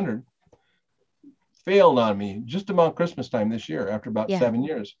 7900, failed on me just about Christmas time this year after about Yeah. 7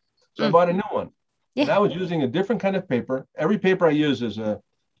 years. So I Mm. bought a new one, and Yeah. I was using a different kind of paper. Every paper I use is a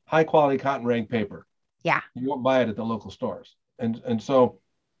high quality cotton rag paper. Yeah. You won't buy it at the local stores. And so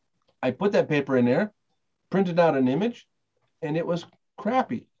I put that paper in there, printed out an image, and it was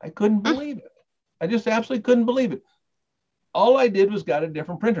crappy. I couldn't Mm. believe it. I just absolutely couldn't believe it. All I did was got a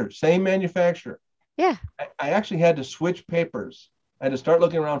different printer, same manufacturer. Yeah. I actually had to switch papers. I had to start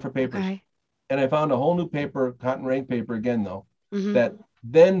looking around for papers. Okay. And I found a whole new paper, cotton rag paper again, though, Hmm. that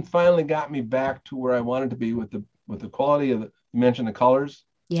then finally got me back to where I wanted to be with the quality of you mentioned the colors,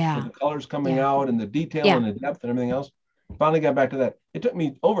 with Yeah. the colors coming Yeah. out and the detail Yeah. and the depth and everything else. Finally got back to that. It took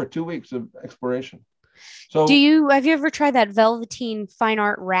me over 2 weeks of exploration. So Have you ever tried that velveteen fine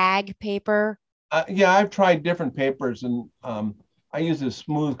art rag paper? yeah, I've tried different papers, and I use this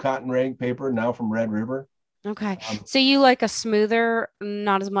smooth cotton rag paper now from Red River. Okay. Um, So you like a smoother,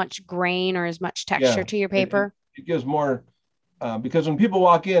 not as much grain or as much texture yeah, to your it, it, paper? it gives more because when people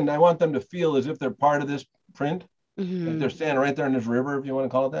walk in, I want them to feel as if they're part of this print, like they're Hmm. standing right there in this river, if you want to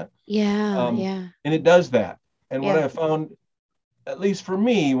call it that. Yeah, yeah, And it does that. And what yeah, I found, at least for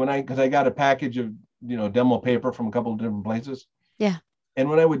me, because I got a package of demo paper from a couple of different places, yeah. and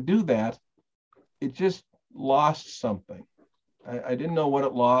when I would do that, it just lost something. I didn't know what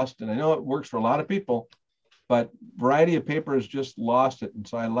it lost, and I know it works for a lot of people, but variety of papers just lost it. And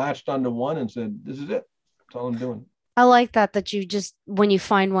so I latched onto one and said, "This is it. That's all I'm doing." I like that you just, when you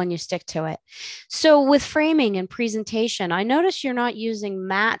find one, you stick to it. So with framing and presentation, I notice you're not using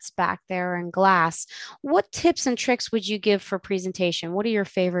mats back there and glass. What tips and tricks would you give for presentation? What are your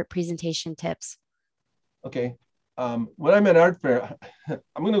favorite presentation tips? Okay. When I'm at art fair,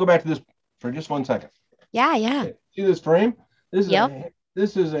 I'm going to go back to this for just 1 second. Yeah, yeah. Okay. See this frame? Yep.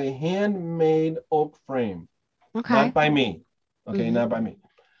 This is a handmade oak frame, not Okay. by me. Okay, Mm-hmm. not by me.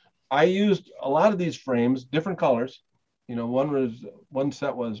 I used a lot of these frames, different colors.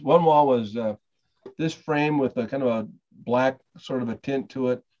 One wall was this frame with a kind of a black sort of a tint to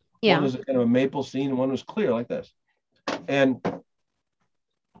it. One Yeah. was a kind of a maple scene, and one was clear like this. And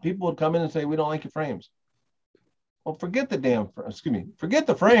people would come in and say, "We don't like your frames." Well, forget the excuse me, forget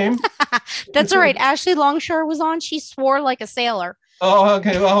the frame. That's all right. Ashley Longshore was on. She swore like a sailor. Oh,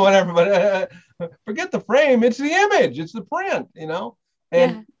 okay, well, whatever. But forget the frame. It's the image. It's the print. And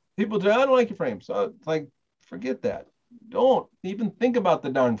Yeah. people say, "I don't like your frame." So it's like, forget that. Don't even think about the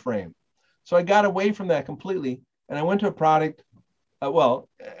darn frame. So I got away from that completely, and I went to a product.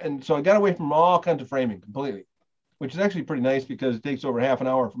 And so I got away from all kinds of framing completely, which is actually pretty nice because it takes over half an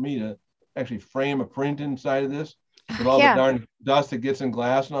hour for me to actually frame a print inside of this with all the Yeah. darn dust that gets in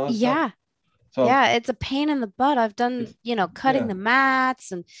glass and all that stuff. Yeah. So Yeah, it's a pain in the butt. I've done, it's cutting yeah, the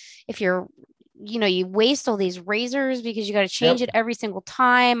mats, and if you're, you waste all these razors because you got to change yep, it every single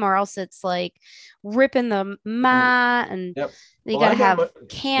time, or else it's like ripping the right, mat, and yep. you Well, got to I got have my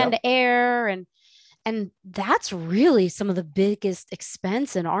canned yep. air, and that's really some of the biggest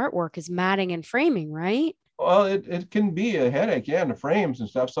expense in artwork is matting and framing, right? Well, it can be a headache, yeah, and the frames and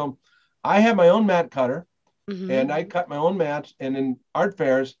stuff. So I have my own mat cutter, Mm-hmm. and I cut my own mats. And in art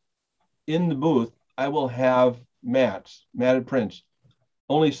fairs, in the booth, I will have matted prints.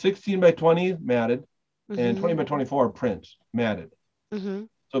 Only 16 by 20 matted, and Mm-hmm. 20 by 24 prints matted. Mm-hmm.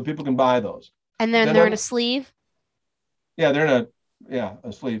 So people can buy those. And then Then they're in a sleeve, yeah, they're in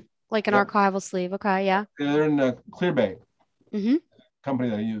a sleeve. like an Yep, archival sleeve. Okay, yeah. they're in a clear bag Mm-hmm. company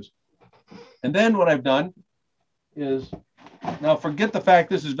that I use. And then what I've done is now forget the fact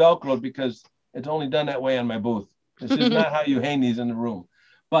this is Velcro because it's only done that way on my booth. This is not how you hang these in the room.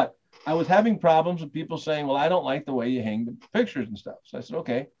 But I was having problems with people saying, "Well, I don't like the way you hang the pictures and stuff." So I said,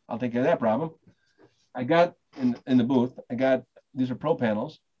 "Okay, I'll take care of that problem." I got in the booth. I got these are pro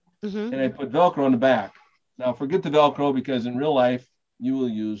panels, Mm-hmm. and I put Velcro in the back. Now forget the Velcro because in real life you will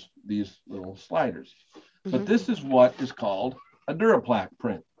use these little sliders. But Mm-hmm. this is what is called a Duraplaque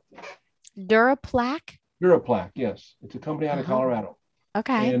print. Duraplaque. Duraplaque, yes, it's a company out of Uh-huh. Colorado,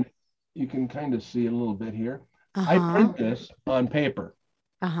 Okay. and you can kind of see a little bit here. I Uh-huh. print this on paper,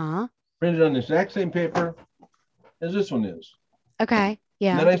 Uh-huh. printed on the exact same paper as this one is. Okay.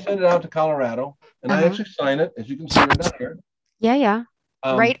 And then Yeah. I send it out to Colorado, and I Uh-huh. actually sign it, as you can see right down here, Yeah, yeah.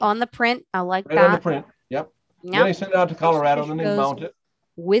 um, Right on the print. I like right on the that. print. Yep. And then Yep. I send it out to Your Colorado, and signature then they goes mount it.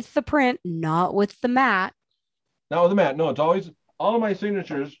 with the print, not with the mat. Not with the mat. No, it's always all of my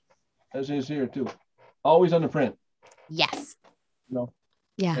signatures, as is here too, always on the print. Yes. You know,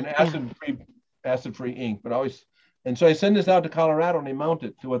 Yeah, and yeah. acid free ink, but always. And so I send this out to Colorado, and they mount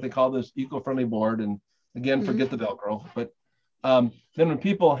it to what they call this eco-friendly board. And again, Hmm. forget the Velcro. But then when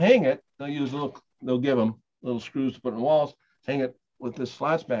people hang it, they'll give them little screws to put in the walls, hang it with this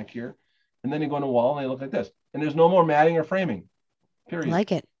slats back here, and then you go on the wall and they look like this. And there's no more matting or framing. I Period.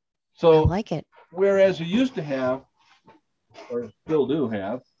 like it. I So like it. whereas you used to have, or still do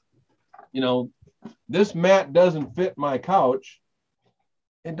have, you know, this mat doesn't fit my couch.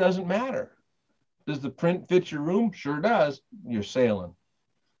 It doesn't matter. Does the print fit your room? Sure does. You're sailing.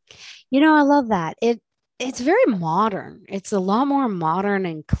 I love that. It's very modern. It's a lot more modern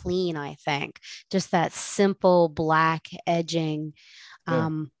and clean, I think. Just that simple black edging. Yeah.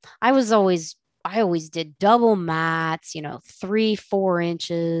 Um, I was always I always did double mats, 3, 4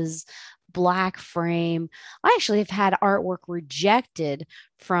 inches, black frame. I actually have had artwork rejected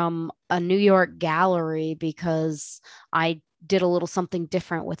from a New York gallery because I did a little something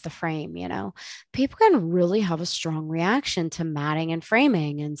different with the frame. People can really have a strong reaction to matting and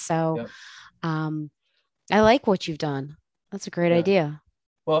framing. And so Yeah. um, I like what you've done. That's a great Yeah. idea.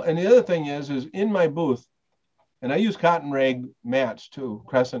 Well, and the other thing is in my booth, and I use cotton rag mats too,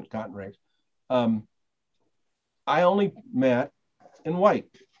 crescent cotton rags. Um, I only mat in white,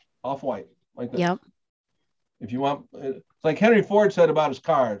 off white, like this. Yep. If you want, it's like Henry Ford said about his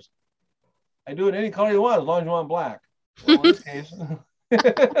cars. I do it any color you want as long as you want black. Well, in this case,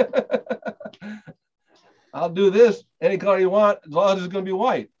 I'll do this any color you want as long as it's going to be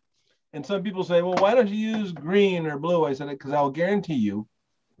white. And some people say, well, why don't you use green or blue? I said, because I will guarantee you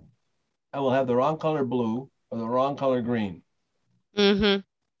I will have the wrong color blue or the wrong color green. Mm-hmm.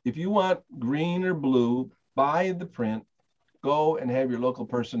 If you want green or blue, buy the print, go and have your local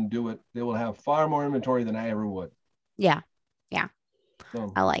person do it. They will have far more inventory than I ever would. Yeah. Yeah.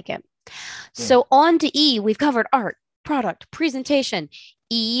 So, I like it. yeah. So on to E, we've covered art, product, presentation.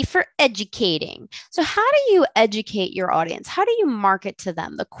 E for educating. So how do you educate your audience? How do you market to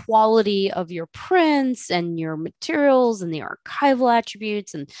them the quality of your prints and your materials and the archival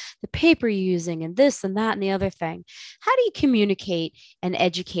attributes and the paper you're using and this and that and the other thing? How do you communicate and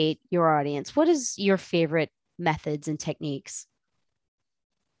educate your audience? What is your favorite methods and techniques?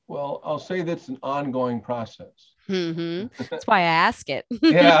 Well, I'll say that's an ongoing process. Mm-hmm. That's why I ask it.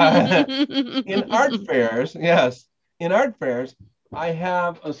 Yeah. In art fairs, yes. In art fairs, I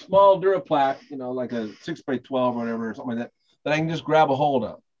have a small Duraplaque, like a 6x12 or whatever, or something like that, that I can just grab a hold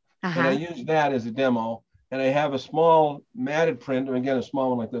of. And I Uh-huh. use that as a demo. And I have a small matted print, and again, a small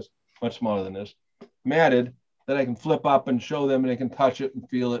one like this, much smaller than this, matted, that I can flip up and show them, and they can touch it and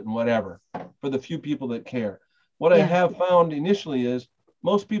feel it and whatever, for the few people that care. What I Yeah. have found initially is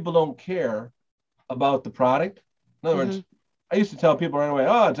most people don't care about the product. In other Mm-hmm. words, I used to tell people right away,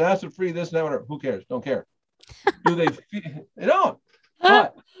 oh, it's acid free, this and that, whatever. Who cares? Don't care. Do they feel? They don't.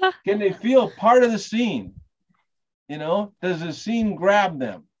 But can they feel part of the scene? Does the scene grab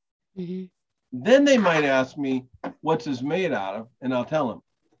them? Mm-hmm. Then they might ask me what's this made out of, and I'll tell them.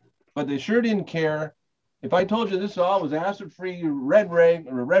 But they sure didn't care. If I told you this all was acid free red rag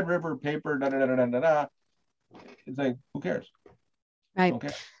or red river paper, da da da da da da, it's like, who cares? Right. Don't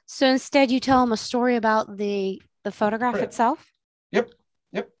care. So instead, you tell them a story about the photograph Print. itself. Yep.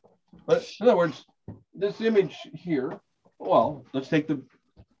 Yep. But in other words, this image here, well, let's take the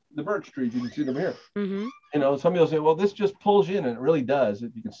birch trees. You can see them here. Mm-hmm. Some people say, well, this just pulls you in, and it really does,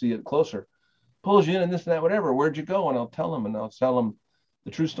 if you can see it closer. Pulls you in and this and that, whatever. Where'd you go? And I'll tell them, and I'll tell them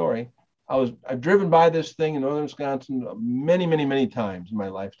the true story. I've driven by this thing in northern Wisconsin many, many, many times in my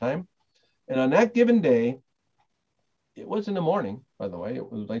lifetime. And on that given day, it was in the morning, by the way. It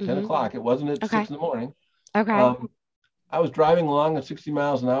was like 10 Mm-hmm. o'clock. It wasn't at Okay. 6 in the morning. Okay. Um, I was driving along at 60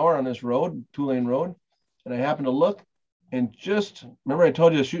 miles an hour on this road, 2-lane road, and I happened to look, and just remember I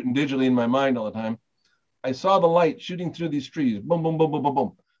told you I was shooting digitally in my mind all the time. I saw the light shooting through these trees. Boom, boom, boom, boom, boom,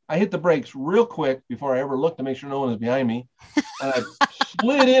 boom. I hit the brakes real quick before I ever looked to make sure no one was behind me. And I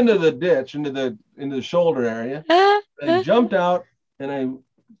slid into the ditch, into the shoulder area. I jumped out and I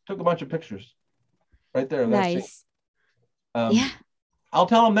took a bunch of pictures right there of that scene. Nice. Yeah. Um, I'll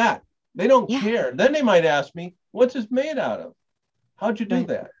tell them that. They don't Yeah. care. Then they might ask me, what's this made out of? How'd you do Right.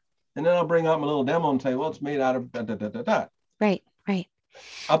 that? And then I'll bring out my little demo and say, well, it's made out of da, da, da, da, da. Right. Right.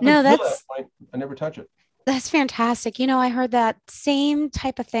 Up No, until that that's point, I never touch it. That's fantastic. I heard that same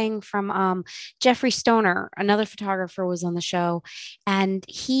type of thing from Jeffrey Stoner, another photographer was on the show, and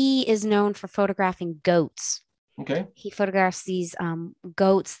he is known for photographing goats. Okay. He photographs these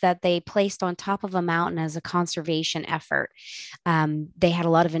goats that they placed on top of a mountain as a conservation effort. They had a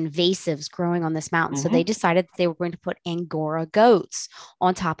lot of invasives growing on this mountain. So they Mm-hmm. decided that they were going to put Angora goats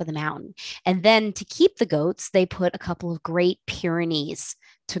on top of the mountain. And then to keep the goats, they put a couple of Great Pyrenees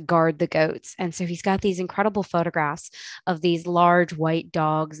to guard the goats. And so he's got these incredible photographs of these large white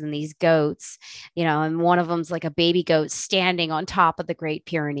dogs and these goats, and one of them's like a baby goat standing on top of the Great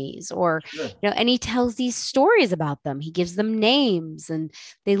Pyrenees, or Sure. and he tells these stories about them. He gives them names and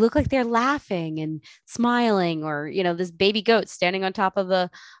they look like they're laughing and smiling, or this baby goat standing on top of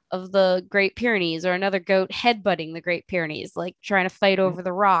the Great Pyrenees, or another goat headbutting the Great Pyrenees, like trying to fight over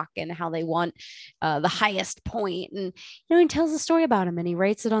the rock, and how they want the highest point. And he tells a story about him and he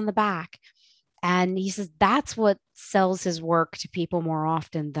writes it on the back. And he says that's what sells his work to people more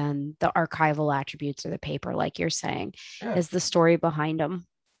often than the archival attributes or the paper, like you're saying, Yeah. is the story behind them.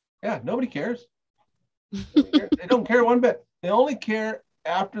 Yeah. Nobody cares. They don't care one bit. They only care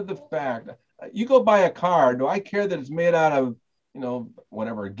after the fact. You go buy a car. Do I care that it's made out of,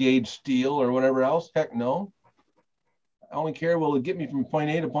 whatever, gauge steel or whatever else? Heck no. I only care, will it get me from point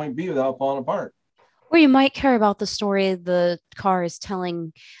A to point B without falling apart? Or you might care about the story the car is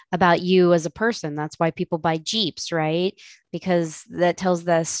telling about you as a person. That's why people buy Jeeps, right? Because that tells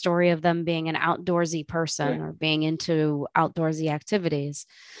the story of them being an outdoorsy person Right. or being into outdoorsy activities.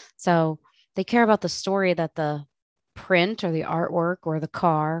 So they care about the story that the print or the artwork or the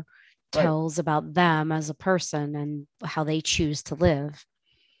car Right. tells about them as a person and how they choose to live.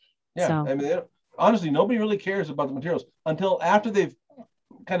 Yeah. So, I mean, honestly, nobody really cares about the materials until after they've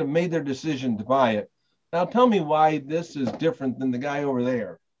kind of made their decision to buy it. Now tell me why this is different than the guy over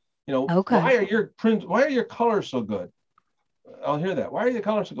there. okay. Why are your prints, why are your colors so good? I'll hear that. Why are your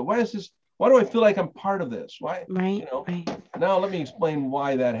colors so good? Why is this? Why do I feel like I'm part of this? Why, Right, you know, right. now let me explain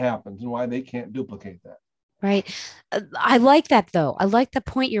why that happens and why they can't duplicate that. Right. I like that though. I like the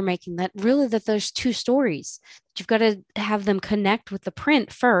point you're making that really that there's two stories. You've got to have them connect with the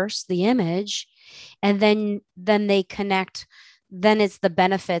print first, the image, and then they connect. Then it's the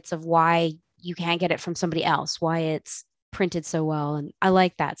benefits of why you can't get it from somebody else, why it's printed so well. And I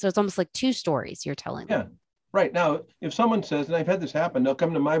like that. So it's almost like two stories you're telling me. Yeah. Right. Now, if someone says, and I've had this happen, they'll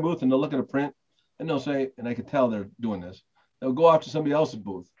come to my booth and they'll look at a print and they'll say, and I can tell they're doing this, they'll go off to somebody else's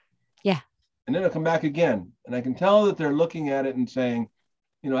booth Yeah. and then they'll come back again. And I can tell that they're looking at it and saying,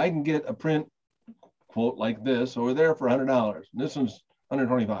 I can get a print quote like this over there for $100. And this one's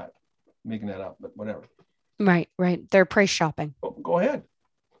 125. Making that up, but whatever. Right, right. They're price shopping. Go ahead.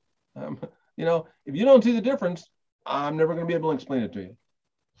 Um, if you don't see the difference, I'm never going to be able to explain it to you.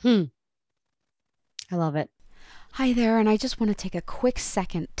 Hmm. I love it. Hi there, and I just want to take a quick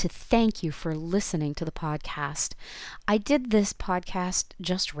second to thank you for listening to the podcast. I did this podcast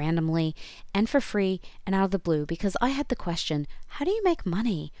just randomly and for free and out of the blue because I had the question, how do you make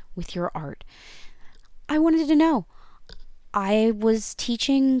money with your art? I wanted to know. I was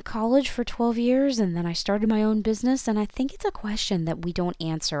teaching college for 12 years and then I started my own business. And I think it's a question that we don't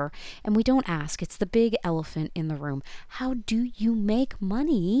answer and we don't ask. It's the big elephant in the room. How do you make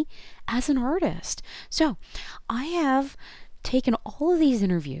money as an artist? So I have taken all of these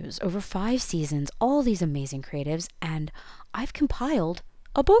interviews over 5 seasons, all these amazing creatives, and I've compiled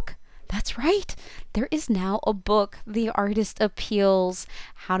a book. That's right. There is now a book, The Artist Appeals: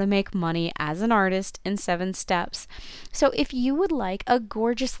 How to Make Money as an Artist in 7 Steps. So, if you would like a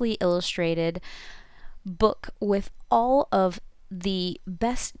gorgeously illustrated book with all of the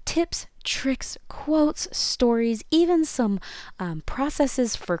best tips, tricks, quotes, stories, even some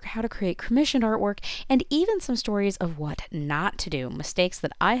processes for how to create commissioned artwork, and even some stories of what not to do, mistakes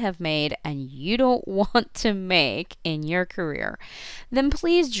that I have made and you don't want to make in your career, then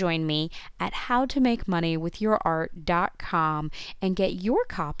please join me at howtomakemoneywithyourart.com and get your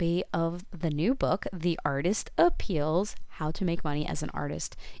copy of the new book, The Artist Appeals: How to Make Money as an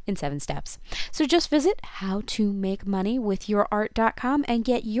Artist in 7 Steps. So just visit howtomakemoneywithyourart.com and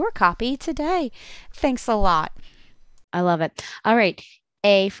get your copy today. Thanks a lot. I love it. All right.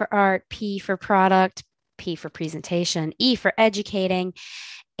 A for art, P for product, P for presentation, E for educating,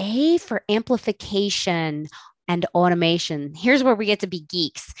 A for amplification and automation. Here's where we get to be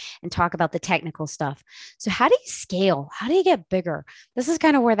geeks and talk about the technical stuff. So, how do you scale? How do you get bigger? This is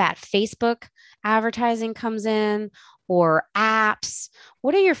kind of where that Facebook advertising comes in or apps.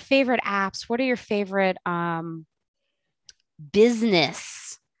 What are your favorite apps? What are your favorite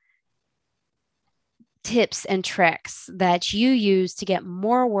business tips and tricks that you use to get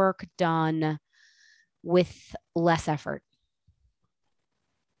more work done with less effort?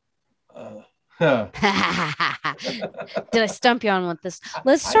 Uh, Did I stump you on with this?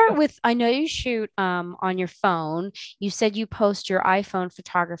 Let's I start with I know you shoot on your phone. You said you post your iPhone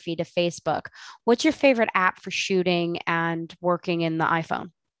photography to Facebook. What's your favorite app for shooting and working in the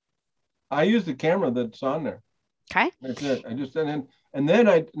iPhone? I use the camera that's on there. Okay. That's it. I just and then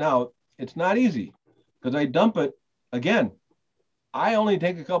I now it's not easy because I dump it again. I only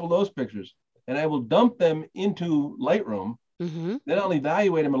take a couple of those pictures and I will dump them into Lightroom. Mm-hmm. Then I'll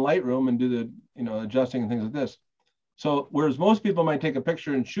evaluate them in Lightroom and do the adjusting and things like this. So whereas most people might take a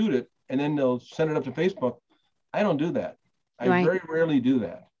picture and shoot it and then they'll send it up to Facebook, I don't do that. I Right. very rarely do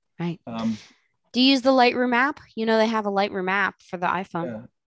that. Right. Um, Do you use the Lightroom app? You know they have a Lightroom app for the iPhone. yeah,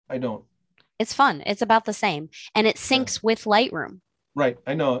 I don't. It's fun. It's about the same, and it Yeah, syncs with Lightroom. right.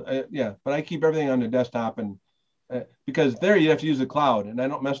 I know. Yeah, but I keep everything on the desktop and because there you have to use the cloud, and I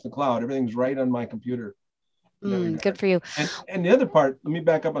don't mess with the cloud. Everything's right on my computer in that Good regard. for you. And the other part, let me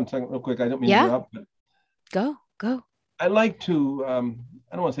back up on a second real quick. I don't mean to Yeah. interrupt, but Go. Go. I like to I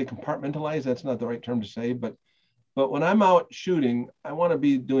don't want to say compartmentalize. That's not the right term to say, but when I'm out shooting, I want to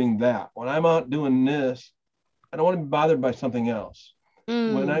be doing that. When I'm out doing this, I don't want to be bothered by something else.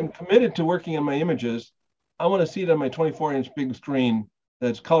 When Mm, I'm committed to working on my images, I want to see it on my 24-inch big screen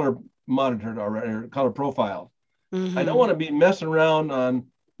that's color monitored already or color profiled. I don't mm-hmm. want to be messing around on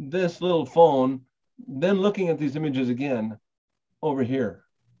this little phone, then looking at these images again over here.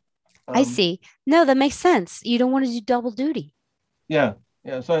 I Um, see. No, that makes sense. You don't want to do double duty. yeah,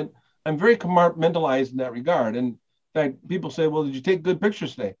 yeah. So I'm very compartmentalized in that regard, and In fact, people say, well, did you take good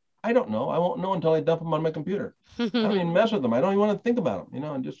pictures today? I don't know. I won't know until I dump them on my computer. I don't even mess with them. I don't even want to think about them,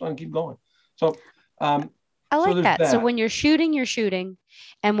 I just want to keep going. So, I so like there's that. So that. when you're shooting, you're shooting.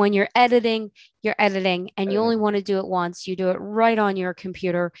 And when you're editing, and you only Editing. want to do it once, you do it right on your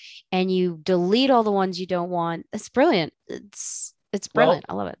computer and you delete all the ones you don't want. It's brilliant. It's Well, brilliant.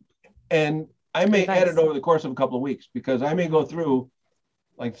 I love it. and I It's good may edit advice. over the course of a couple of weeks because I may Hmm. go through,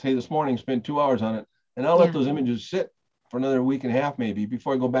 like say this morning, spend 2 hours on it, and I'll let Yeah. those images sit for another week and a half maybe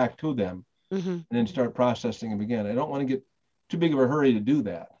before I go back to them Hmm. and then start processing them again. I don't want to get too big of a hurry to do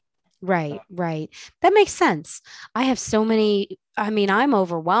that. Right, right. That makes sense. I have so many, I mean, I'm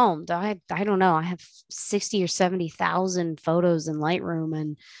overwhelmed. I don't know. I have 60 or 70,000 photos in Lightroom,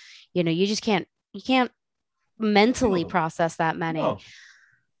 and you can't mentally Handle them. process that many. No,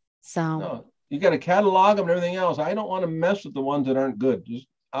 So no. You got to catalog them and everything else. I don't want to mess with the ones that aren't good. Just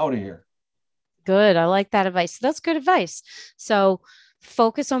out of here. good. I like that advice. That's good advice. So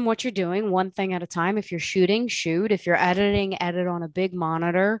focus on what you're doing one thing at a time. If you're shooting, shoot. If you're editing, edit on a big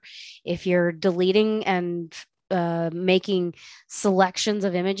monitor. If you're deleting and making selections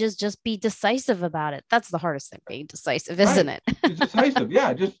of images, just be decisive about it. That's the hardest thing, being decisive, isn't Right. it? It's decisive.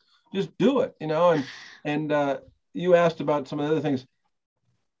 Yeah. Just do it. And you asked about some of the other things.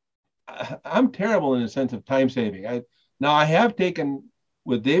 I'm terrible in the sense of time saving. I have taken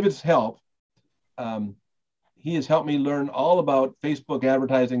with David's help. Um, he has helped me learn all about Facebook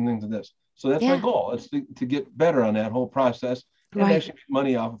advertising, things like this. So that's my Yeah, goal. It's to get better on that whole process and right. actually make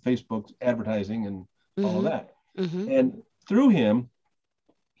money off of Facebook's advertising and all of Mm-hmm. that. Mm-hmm. And through him,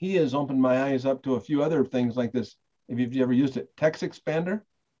 he has opened my eyes up to a few other things like this. If you've ever used it, text expander,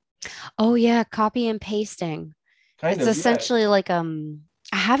 Oh yeah, copy and pasting. kind It's of, yeah, essentially like I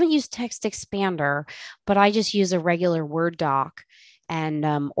haven't used text expander, but I just use a regular Word doc, and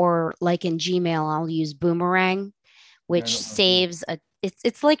or like in Gmail I'll use Boomerang, yeah, I which don't know. Yeah. saves a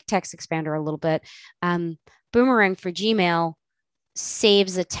it's like text expander a little bit. Um Boomerang for Gmail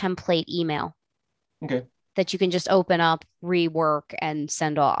saves a template email Okay, that you can just open up, rework and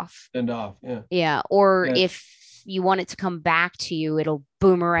send off. send off, yeah, Yeah, or yeah, if you want it to come back to you, it'll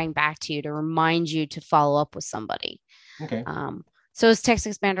boomerang back to you to remind you to follow up with somebody. okay. Um, so is text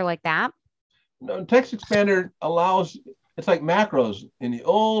expander like that? No, text expander allows. It's like macros in the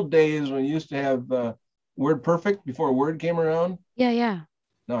old days when you used to have Word Perfect before Word came around. Yeah, yeah.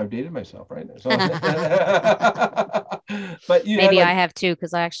 Now I've dated myself, right? So, but you had Maybe I like, have too,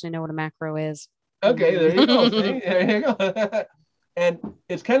 because I actually know what a macro is. okay, there you go. Mm. See, there you go. And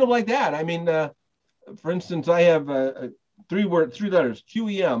it's kind of like that. I mean, for instance, I have three letters,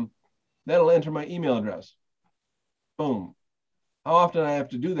 QEM. That'll enter my email address. Boom. How often I have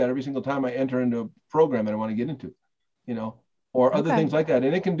to do that every single time I enter into a program that I want to get into, you know, or other Okay. things like that.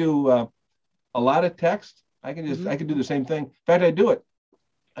 And it can do a lot of text. Hmm. I can do the same thing. In fact, I do it.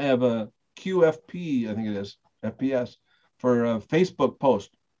 I have a QFP, I think it is FPS for a Facebook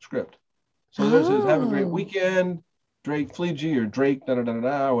post script. So there it says, "Have a great Oh, weekend, Drake Fleege or Drake da da da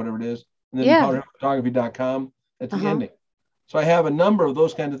da or whatever it is," and then yeah. powderphotography.com. That's the Uh-huh. ending. So I have a number of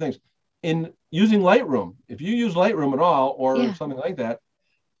those kinds of things. In using Lightroom, if you use Lightroom at all or Yeah. something like that,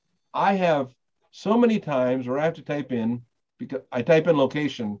 I have so many times where I have to type in, because I type in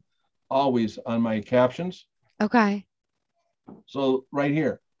location always on my captions. Okay. So right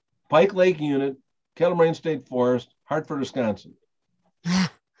here, Pike Lake Unit, Kettle Moraine State Forest, Hartford, Wisconsin.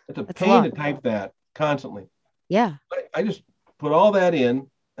 It's a That's a pain lot. to type that constantly. Yeah. I just put all that in,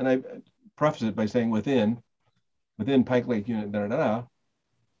 and I preface it by saying within Pike Lake Unit, da da da,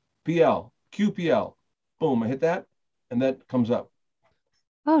 PL, QPL. Boom, I hit that, and that comes up.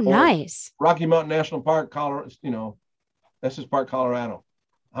 Oh, Or nice. Rocky Mountain National Park, Colorado, Estes Park, Colorado.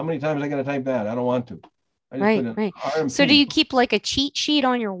 How many times am I going to type that? I don't want to. I just put Right, in right. So do RMP. you keep like a cheat sheet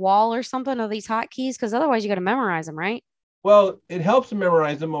on your wall or something of these hotkeys? Because otherwise you got to memorize them, right? Well, it helps to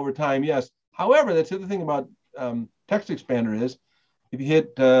memorize them over time, yes. However, that's the other thing about text expander is if you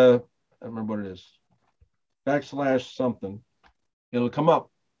hit, I don't remember what it is, backslash something, it'll come up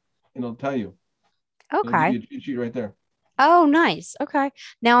and it'll tell you. It'll give Okay. you a cheat sheet right there. Oh, nice. Okay.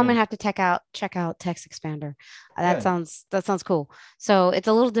 Now I'm Yeah, gonna have to check out Text Expander. yeah, That sounds cool. So it's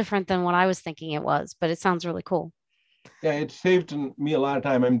a little different than what I was thinking it was, but it sounds really cool. yeah. It saved me a lot of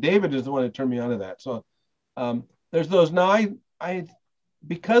time. I mean, David is the one that turned me onto that. So there's those. Now,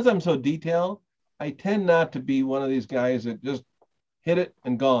 because I'm so detailed, I tend not to be one of these guys that just hit it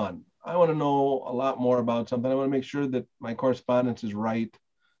and gone. I want to know a lot more about something. I want to make sure that my correspondence is right.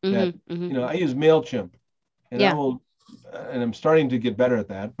 That Mm-hmm. Mm-hmm. I use Mailchimp, and I Yeah. will, and I'm starting to get better at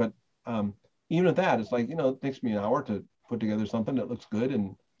that. But even at that, it's like it takes me an hour to put together something that looks good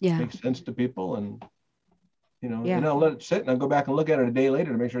and Yeah. makes sense to people. And and I'll let it sit and I'll go back and look at it a day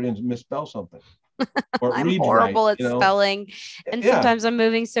later to make sure I didn't misspell something or it I'm reads right, horrible at spelling. And Yeah, sometimes I'm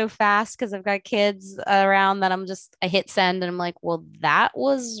moving so fast because I've got kids around that I hit send and I'm like, well, that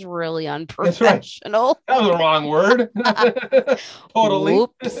was really that's right. unprofessional. That was the wrong word. Totally.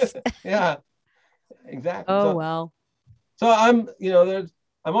 Whoops. Yeah, exactly. Oh, So, well.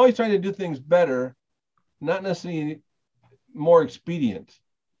 I'm always trying to do things better, not necessarily more expedient.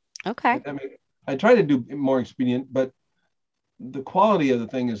 Okay. I try to do more expedient, but the quality of the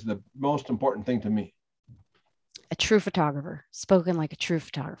thing is the most important thing to me. A true photographer, spoken like a true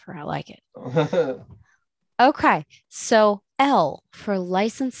photographer. I like it. Okay. So L for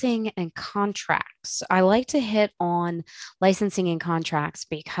licensing and contracts. I like to hit on licensing and contracts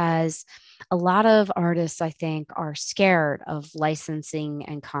because a lot of artists, I think, are scared of licensing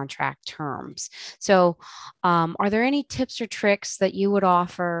and contract terms. So, are there any tips or tricks that you would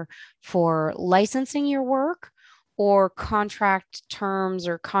offer for licensing your work or contract terms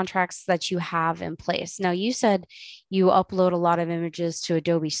or contracts that you have in place? Now, you said you upload a lot of images to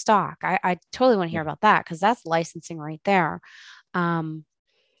Adobe Stock. I totally want to hear about that because that's licensing right there. Um,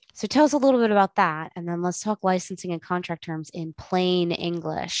 so tell us a little bit about that, and then let's talk licensing and contract terms in plain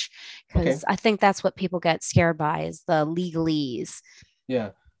English, Okay. because I think that's what people get scared by is the legalese. Yeah.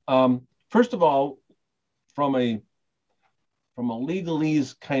 First of all, from a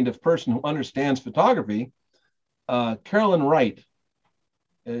legalese kind of person who understands photography, Carolyn Wright.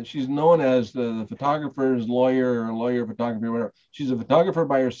 She's known as the photographer's lawyer or lawyer photographer, or whatever. She's a photographer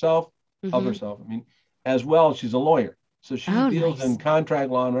by herself, of Mm-hmm. herself. I mean, as well, she's a lawyer. So she Oh, deals in nice.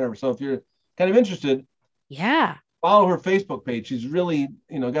 contract law and whatever. So if you're kind of interested, Yeah. follow her Facebook page. She's really,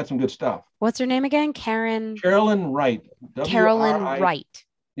 got some good stuff. What's her name again? Karen. Carolyn Wright, W R Carolyn I, Wright.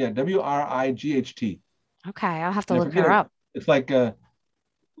 yeah, WRIGHT. Okay, I'll have to And I look forget her it. up. It's like a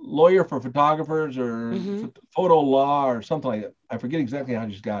lawyer for photographers or Mm-hmm. photo law or something like that. I forget exactly how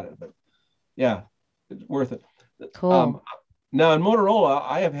she's got it, but yeah, it's worth it. Cool. Um, Now in Motorola,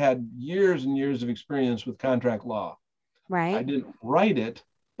 I have had years and years of experience with contract law. I Right. didn't write it,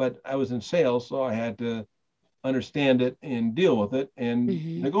 but I was in sales, so I had to understand it and deal with it and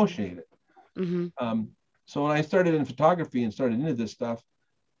Mm-hmm. negotiate it. Mm-hmm. So when I started in photography and started into this stuff,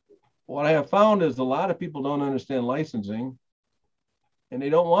 what I have found is a lot of people don't understand licensing and they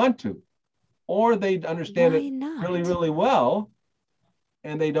don't want to, or they understand Why it really, not? really well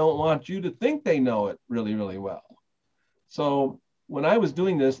and they don't want you to think they know it really, really well. So when I was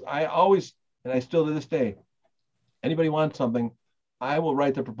doing this, I always, and I still to this day, anybody wants something, I will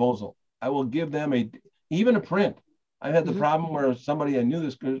write the proposal. I will give them even a print. I had the Mm-hmm. problem where somebody I knew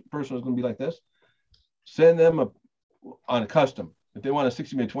this person was going to be like this, send them on a custom. If they want a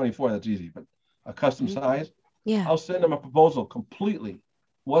 60 by 24, that's easy, but a custom Mm-hmm. size, Yeah. I'll send them a proposal completely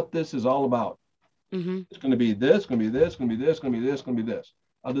what this is all about. Mm-hmm. It's going to be this, going to be this, going to be this, going to be this, going to be this.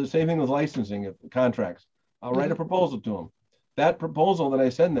 I'll do the same thing with licensing contracts. I'll write Mm-hmm. a proposal to them. That proposal that I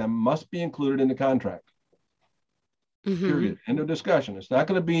send them must be included in the contract. Mm-hmm. Period. End of discussion. It's not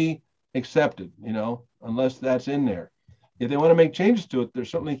going to be accepted, unless that's in there. If they want to make changes to it, they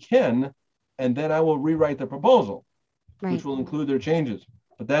certainly can. And then I will rewrite the proposal, which Right. will include their changes.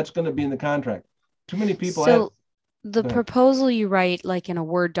 But that's going to be in the contract. Too many people have. So the Go ahead. proposal you write, like in a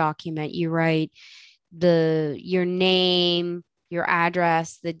Word document, you write your name, your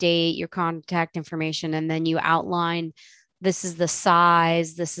address, the date, your contact information, and then you outline this is the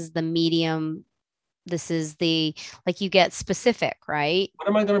size, this is the medium, this is the like you get specific, right? What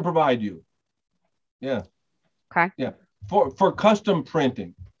am I going to provide you? Yeah. Okay. Yeah. For custom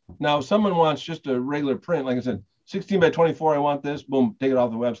printing. Now, if someone wants just a regular print, like I said, 16 by 24, I want this, boom, take it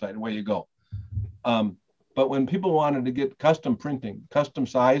off the website, and away you go. But when people wanted to get custom printing, custom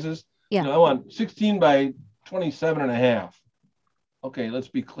sizes, Yeah. I want 16 by 27 and a half. Okay, let's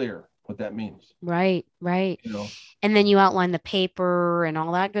be clear what that means. Right, right. You know, And then you outline the paper and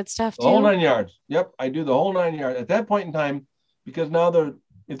all that good stuff the whole too. 9 yards. Yep, I do the whole 9 yards at that point in time, because now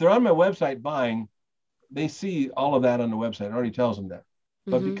if they're on my website buying, they see all of that on the website. It already tells them that.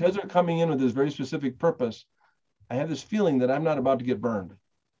 But Mm-hmm. because they're coming in with this very specific purpose, I have this feeling that I'm not about to get burned.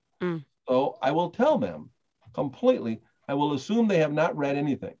 Mm. So I will tell them completely. I will assume they have not read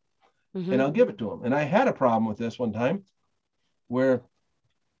anything, Mm-hmm. and I'll give it to them. And I had a problem with this one time where,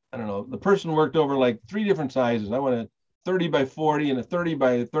 I don't know, the person worked over like 3 different sizes. I wanted 30 by 40 and a 30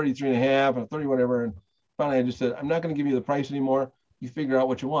 by 33 and a half and a 30 whatever. And finally I just said, I'm not going to give you the price anymore. You figure out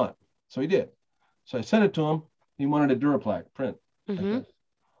what you want. So he did. So I sent it to him. He wanted a Duraplaque print like Mm-hmm. this.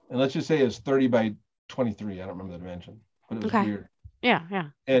 And let's just say it's 30 by 23. I don't remember the dimension, but it was Okay. weird. Yeah, yeah.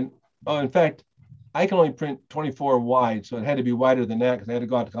 And in fact, I can only print 24 wide. So it had to be wider than that because I had to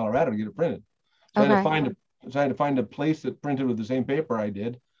go out to Colorado to get it printed. So I had to Okay. So I had to find a place that printed with the same paper I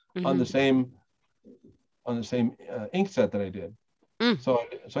did on the same ink set that I did. So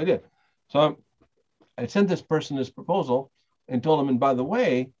I did. So I sent this person this proposal and told him, and by the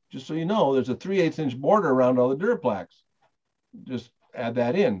way, just so you know, there's a 3/8 inch border around all the Duraplax. Just add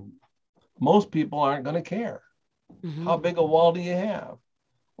that in. Most people aren't going to care. How big a wall do you have?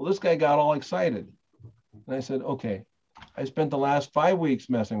 Well, this guy got all excited. And I said, okay, I spent the last 5 weeks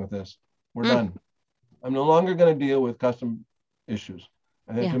messing with this. We're done. I'm no longer going to deal with custom issues.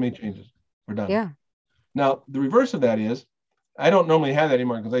 I've had too many changes. We're done. Yeah. Now, the reverse of that is, I don't normally have that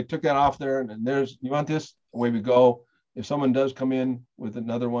anymore because I took that off there and there's, you want this? Away we go. If someone does come in with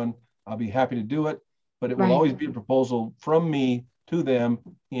another one, I'll be happy to do it, but it will always be a proposal from me to them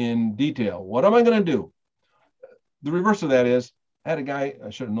in detail. What am I going to do? The reverse of that is, I had a guy, I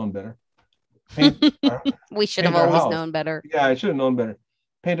should have known better. We should have always known better. Yeah, I should have known better.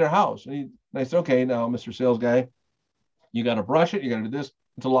 Paint our house. And I said, okay, now, Mr. Sales Guy, you got to brush it. You got to do this.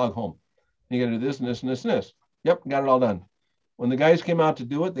 It's a log home. You got to do this and this and this and this. Yep, got it all done. When the guys came out to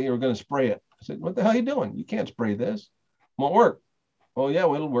do it, they were going to spray it. I said, what the hell are you doing? You can't spray this. Won't work. Oh, yeah,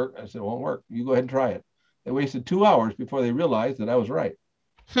 well, it'll work. I said, it won't work. You go ahead and try it. They wasted 2 hours before they realized that I was right.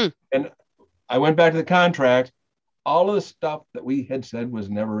 And I went back to the contract. All of the stuff that we had said was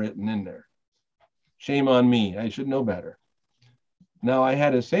never written in there. Shame on me. I should know better. Now, I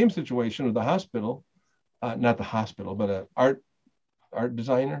had the same situation with the hospital, not the hospital, but an art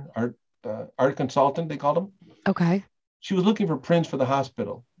designer, art consultant, they called him. Okay. She was looking for prints for the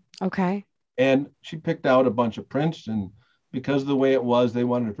hospital. Okay. And she picked out a bunch of prints, and because of the way it was, they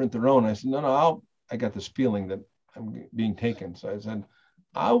wanted to print their own. I said, no, I got this feeling that I'm being taken. So I said,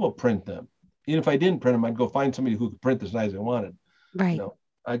 I will print them. Even if I didn't print them, I'd go find somebody who could print the size I wanted. Right. You know,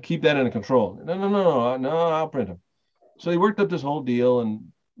 I'd keep that under control. No, I'll print them. So he worked up this whole deal,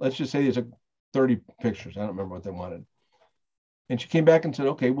 and let's just say there's 30 pictures. I don't remember what they wanted. And she came back and said,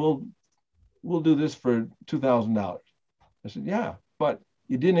 okay, we'll do this for $2,000. I said, yeah, but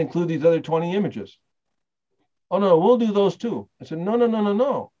you didn't include these other 20 images. Oh, no, we'll do those too. I said,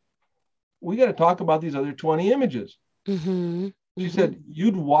 no. We got to talk about these other 20 images. She said,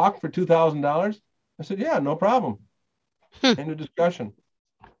 you'd walk for $2,000? I said, yeah, no problem. End of discussion.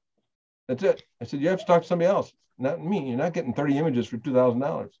 That's it. I said, you have to talk to somebody else, not me. You're not getting 30 images for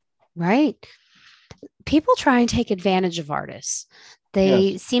 $2,000. Right. People try and take advantage of artists.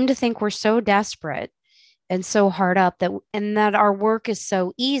 They seem to think we're so desperate and so hard up that our work is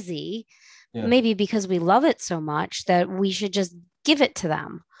so easy, maybe because we love it so much that we should just give it to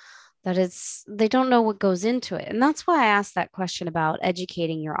them. They don't know what goes into it. And that's why I asked that question about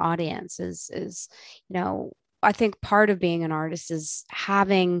educating your audience is, I think part of being an artist is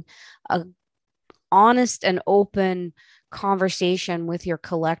having a honest and open conversation with your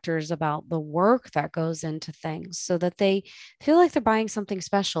collectors about the work that goes into things so that they feel like they're buying something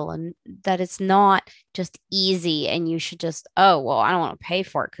special and that it's not just easy and you should just, oh, well, I don't want to pay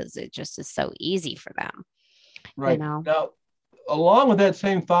for it because it just is so easy for them. Right. Now, along with that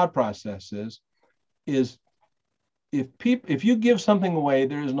same thought process is if you give something away,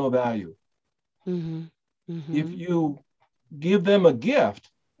 there is no value. If you give them a gift,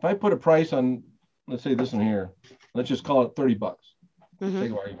 if I put a price on, let's say this one here, let's just call it $30.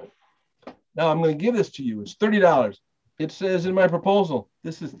 Take argument. Now I'm going to give this to you. It's $30. It says in my proposal,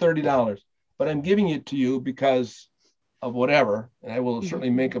 this is $30, but I'm giving it to you because of whatever. And I will certainly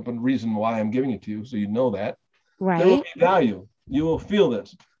make up a reason why I'm giving it to you. So you know that. Right. There will be value. You will feel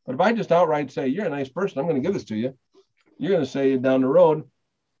this. But if I just outright say, you're a nice person, I'm going to give this to you. You're going to say down the road,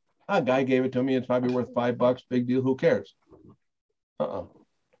 a guy gave it to me. It's probably worth $5. Big deal. Who cares?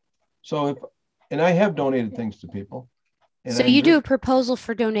 So and I have donated things to people. So you do a proposal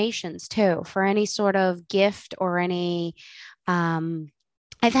for donations too, for any sort of gift or any, I've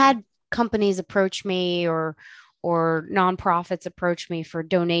had companies approach me or nonprofits approach me for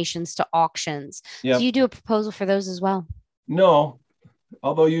donations to auctions. Yep. Do you do a proposal for those as well? No,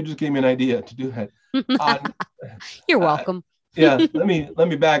 although you just gave me an idea to do that. You're welcome. Let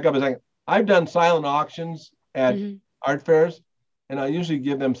me back up a second. I've done silent auctions at art fairs, and I usually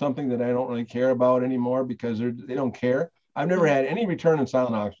give them something that I don't really care about anymore because they don't care. I've never had any return in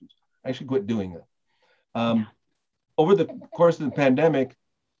silent auctions. I actually quit doing it. Over the course of the pandemic,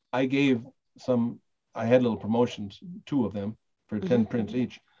 I had little promotions, 2 of them for 10 prints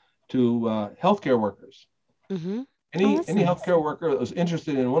each, to healthcare workers. Any healthcare worker that was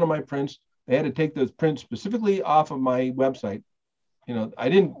interested in one of my prints, they had to take those prints specifically off of my website. I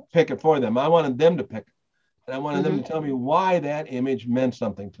didn't pick it for them. I wanted them to pick it. And I wanted them to tell me why that image meant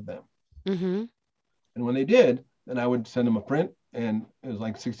something to them. And when they did, then I would send them a print, and it was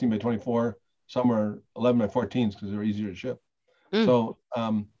like 16 by 24 some are 11 by 14s because they're easier to ship. Mm. So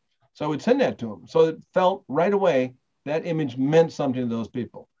I would send that to them. So it felt right away that image meant something to those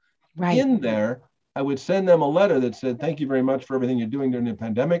people. Right. In there, I would send them a letter that said, "Thank you very much for everything you're doing during the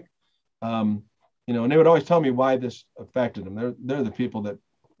pandemic." Um, and they would always tell me why this affected them. They're the people that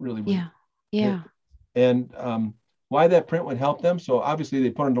really would Yeah. Yeah. and why that print would help them. So obviously they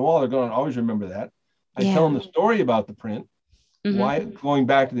put it on the wall. They're going to always remember that. I tell Yeah. them the story about the print, Mm-hmm. why, going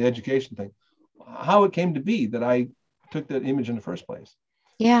back to the education thing, how it came to be that I took that image in the first place.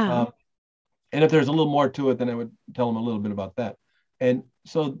 Yeah. Um, and if there's a little more to it, then I would tell them a little bit about that. And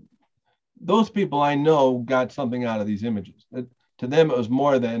so those people I know got something out of these images. To them, it was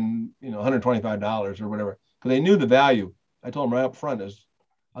more than $125 or whatever, because they knew the value. I told them right up front is,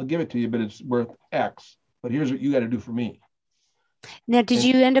 I'll give it to you, but it's worth X. But here's what you got to do for me. Now, did And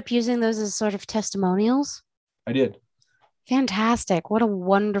you end up using those as sort of testimonials? I did. Fantastic. What a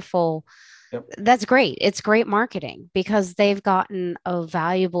wonderful, Yep. that's great. It's great marketing because they've gotten a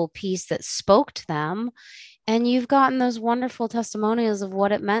valuable piece that spoke to them, and you've gotten those wonderful testimonials of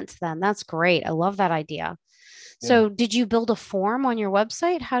what it meant to them. That's great. I love that idea. Yeah. So, did you build a form on your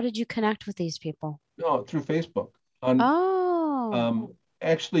website? How did you connect with these people? No, through Facebook. On Oh,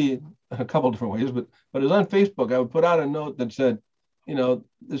 actually a couple different ways, but it was on Facebook. I would put out a note that said,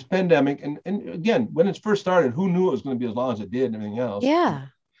 this pandemic, and again, when it first started, who knew it was going to be as long as it did and everything else. yeah.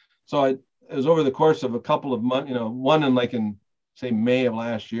 So it was over the course of a couple of months, one in say May of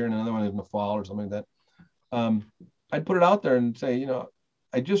last year and another one in the fall or something like that. I'd put it out there and say,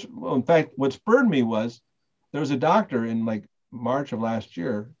 in fact, what spurred me was there was a doctor in like March of last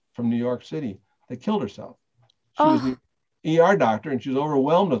year from New York City that killed herself. She was Oh, an ER doctor and she was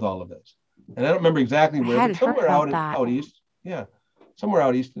overwhelmed with all of this. And I don't remember exactly I where, but hadn't heard somewhere about that. out east. Yeah, somewhere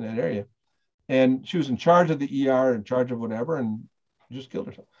out east in that area. And she was in charge of the ER, in charge of whatever, and just killed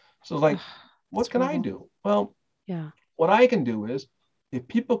herself. So it's like, Ugh, that's what can I horrible. do? Well, Yeah. what I can do is if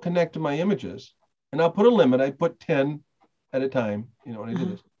people connect to my images, and I'll put a limit, I put 10 at a time, when I did Uh-huh.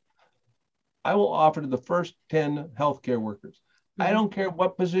 this, I will offer to the first 10 healthcare workers. I Hmm. don't care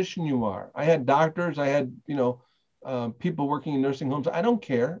what position you are. I had doctors, I had, people working in nursing homes. I don't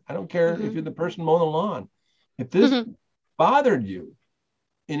care. I don't care if Hmm. you're the person mowing the lawn. If this bothered you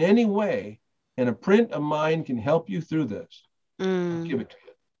in any way and a print of mine can help you through this, I'll Mm. give it to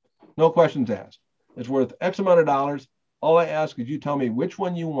you. No questions asked. It's worth X amount of dollars. All I ask is you tell me which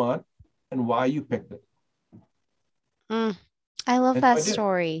one you want and why you picked it. Mm. I love And so that I did.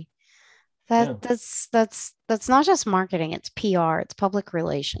 story. That Yeah. that's not just marketing, it's PR, it's public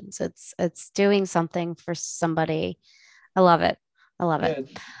relations. It's doing something for somebody. I love it. I love it.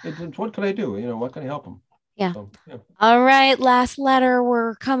 Yeah. It's what can I do? What can I help them? Yeah. So, yeah. All right, last letter.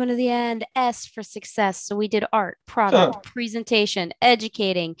 We're coming to the end. S for success. So we did art, product, presentation,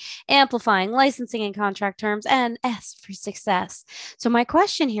 educating, amplifying, licensing and contract terms, and S for success. So my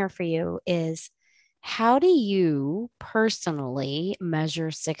question here for you is, how do you personally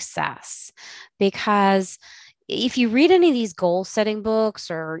measure success? Because if you read any of these goal setting books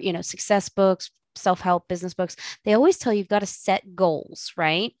or, success books, self-help business books, they always tell you you've got to set goals,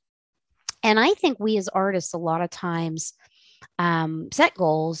 right? And I think we as artists, a lot of times, set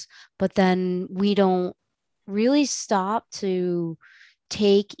goals, but then we don't really stop to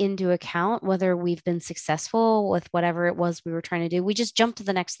take into account whether we've been successful with whatever it was we were trying to do. We just jump to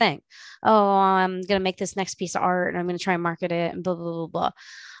the next thing. Oh, I'm going to make this next piece of art and I'm going to try and market it and blah, blah, blah,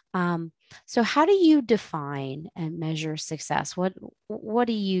 blah. So how do you define and measure success? What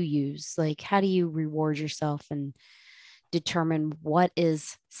do you use? Like, how do you reward yourself and determine what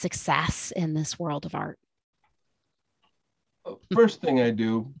is success in this world of art? First thing I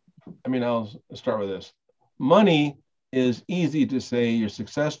do, I'll start with this. Money is easy to say you're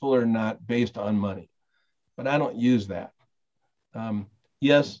successful or not based on money, but I don't use that.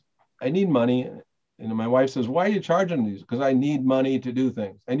 Yes, I need money. My wife says, "Why are you charging these?" Because I need money to do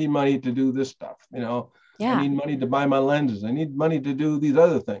things. I need money to do this stuff. I Yeah. need money to buy my lenses. I need money to do these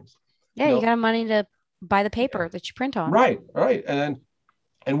other things. Yeah, You you know, got money to buy the yeah, paper that you print on. right, right.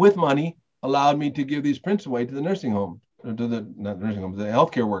 And with money allowed me to give these prints away to the nursing home, or to the not the nursing homes, the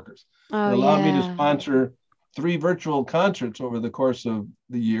healthcare workers. Oh It allowed me to yeah. sponsor 3 virtual concerts over the course of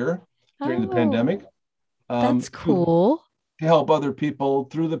the year during the Oh, pandemic, that's to cool. help other people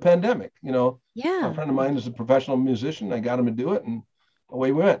through the pandemic. A Yeah. friend of mine is a professional musician. I got him to do it, and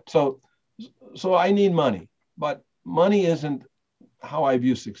away we went. So I need money, but money isn't how I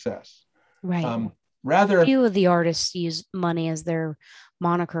view success. Right. Um, Rather, Few of the artists use money as their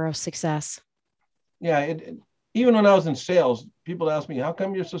moniker of success. yeah. Even when I was in sales, people ask me, "How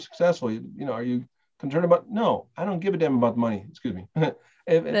come you're so successful? Are you concerned about?" No, I don't give a damn about the money. Excuse me.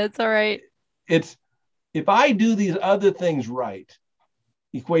 if, That's all right. it's if I do these other things right,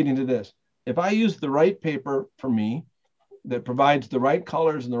 equating to this, if I use the right paper for me that provides the right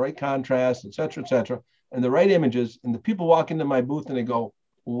colors and the right contrast, et cetera, and the right images, and the people walk into my booth and they go,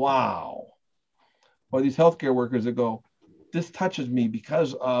 wow. Or these healthcare workers that go, this touches me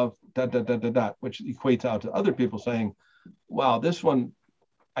because of dot, dot, dot, dot, dot, which equates out to other people saying, wow, this one,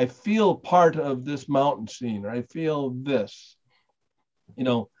 I feel part of this mountain scene, or I feel this.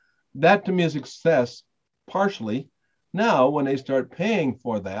 That to me is success partially. Now, when they start paying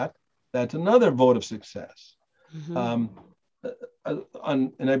for that, that's another vote of success. Mm-hmm.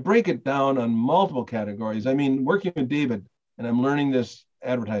 And I break it down on multiple categories. I mean, working with David, and I'm learning this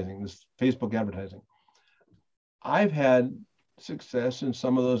advertising, this Facebook advertising. I've had success in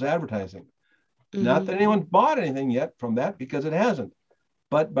some of those advertising. Mm-hmm. Not that anyone's bought anything yet from that, because it hasn't.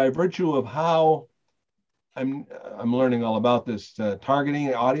 But by virtue of how I'm learning all about this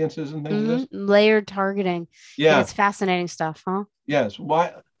targeting audiences and things. Like this. Layered targeting. Yeah, it's fascinating stuff, huh? Yes.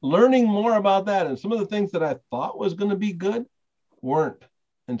 Why learning more about that, and some of the things that I thought was going to be good weren't,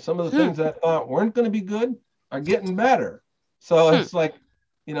 and some of the things that I thought weren't going to be good are getting better. So it's like,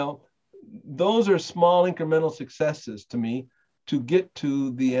 those are small incremental successes to me to get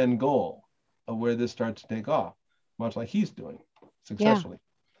to the end goal of where this starts to take off, much like he's doing successfully.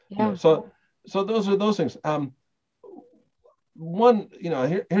 Yeah. So those are those things. One,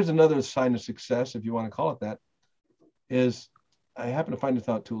 here's another sign of success, if you want to call it that, is I happen to find this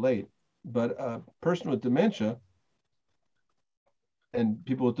out too late, but a person with dementia, and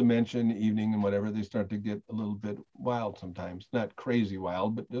people with dementia in the evening and whatever, they start to get a little bit wild sometimes. Not crazy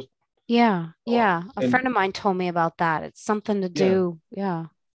wild, but just. Yeah. A friend of mine told me about that. It's something to do. Yeah.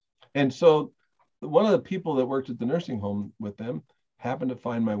 And so one of the people that worked at the nursing home with them happened to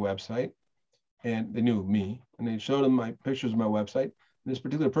find my website, and they knew me, and they showed them my pictures of my website. And this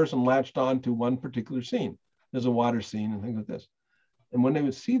particular person latched on to one particular scene. There's a water scene and things like this. And when they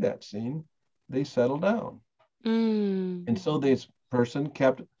would see that scene, they settled down. And so this person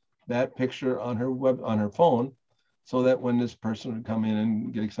kept that picture on her phone, so that when this person would come in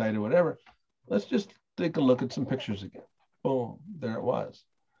and get excited or whatever, let's just take a look at some pictures again. Boom, there it was.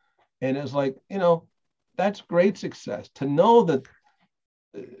 And it's like, that's great success to know that.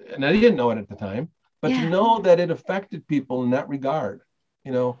 And I didn't know it at the time, but to know that it affected people in that regard,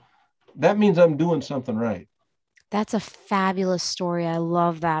 that means I'm doing something right. That's a fabulous story. I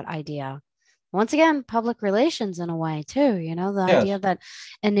love that idea. Once again, public relations in a way too, the idea that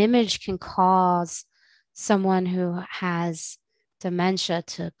an image can cause someone who has dementia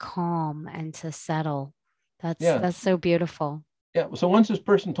to calm and to settle. That's so beautiful. Yeah. So once this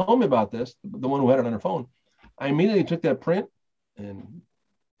person told me about this, the one who had it on her phone, I immediately took that print and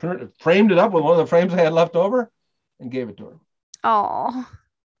framed it up with one of the frames I had left over and gave it to her. Oh,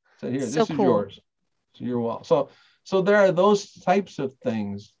 so here, this is yours. So your wall. So there are those types of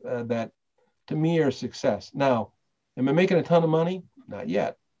things that to me are success. Now, am I making a ton of money? Not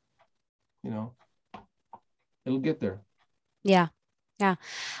yet. It'll get there. Yeah.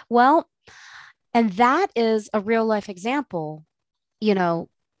 Well, and that is a real life example. I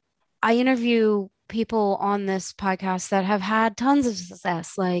interview people on this podcast that have had tons of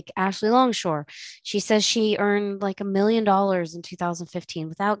success, like Ashley Longshore. She says she earned like $1 million in 2015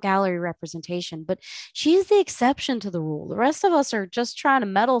 without gallery representation, but she's the exception to the rule. The rest of us are just trying to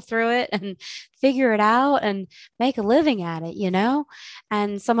muddle through it and figure it out and make a living at it,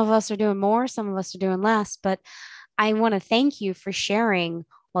 And some of us are doing more, some of us are doing less. But I want to thank you for sharing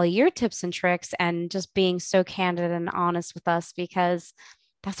all your tips and tricks and just being so candid and honest with us, because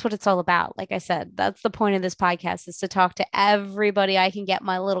that's what it's all about. Like I said, that's the point of this podcast, is to talk to everybody I can get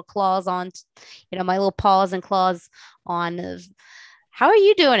my little claws on, my little paws and claws on of how are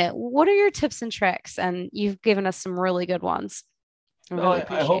you doing it? What are your tips and tricks? And you've given us some really good ones. I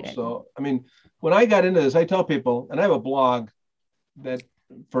hope so. I mean, when I got into this, I tell people, and I have a blog that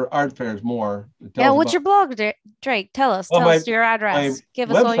for art fairs more. What's your blog, Drake? Tell us your address. Give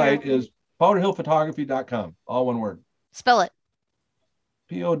us all your... website is powderhillphotography.com. All one word. Spell it.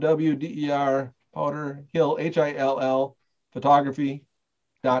 POWDER, Powder Hill, HILL,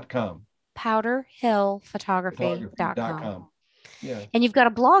 photography.com. powderhillphotography.com. Yeah. And you've got a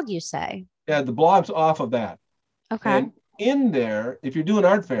blog, you say? Yeah, the blog's off of that. Okay. And in there, if you're doing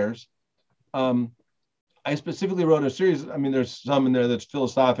art fairs, I specifically wrote a series. I mean, there's some in there that's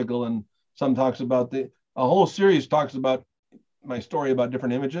philosophical, and some talks about a whole series talks about my story about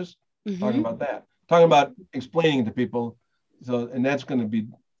different images, talking about that, talking about explaining to people. So, and that's going to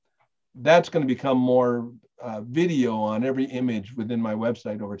become more video on every image within my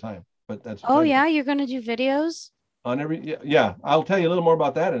website over time. But that's you're going to do videos? on every, yeah, I'll tell you a little more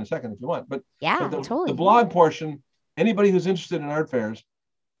about that in a second if you want. But Yeah, the totally. blog portion, anybody who's interested in art fairs,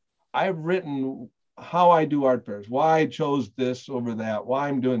 I've written how I do art fairs, why I chose this over that, why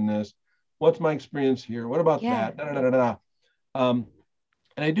I'm doing this, what's my experience here, what about Yeah. that, da, da, da, da, da. Um,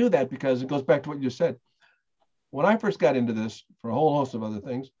 and I do that because it goes back to what you said. When I first got into this, for a whole host of other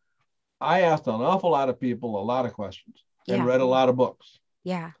things, I asked an awful lot of people a lot of questions and Yeah. read a lot of books.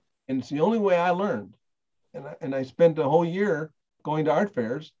 Yeah. And it's the only way I learned. And I spent a whole year going to art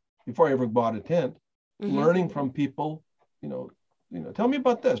fairs before I ever bought a tent, Hmm. learning from people, you know, tell me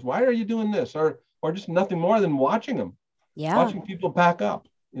about this. Why are you doing this? Or just nothing more than watching them, Yeah. watching people pack up.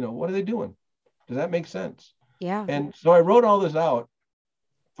 What are they doing? Does that make sense? Yeah. And so I wrote all this out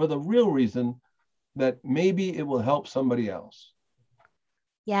for the real reason that maybe it will help somebody else.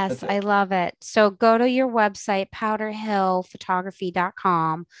 Yes, That's it. I love it. So go to your website,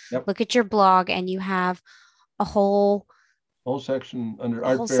 powderhillphotography.com, Yep. look at your blog, and you have a whole Whole section under a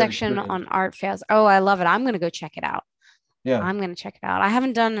art whole fair section on experience. art fairs. Oh, I love it. I'm gonna go check it out. Yeah. I'm gonna check it out. I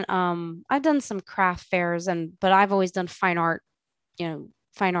haven't done I've done some craft fairs but I've always done fine art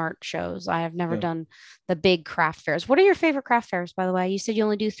shows. I have never Yeah. done the big craft fairs. What are your favorite craft fairs, by the way? You said you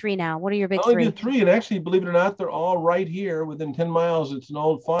only do three now. What are your I big only do three? three, and actually, believe it or not, they're all right here within 10 miles. It's an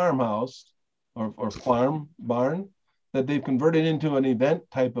old farmhouse or farm barn that they've converted into an event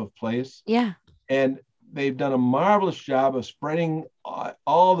type of place. Yeah. And they've done a marvelous job of spreading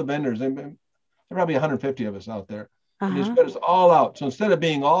all the vendors. There are probably 150 of us out there, and they Uh-huh. spread us all out. So instead of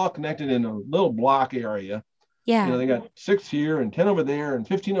being all connected in a little block area, Yeah. they got 6 here and 10 over there and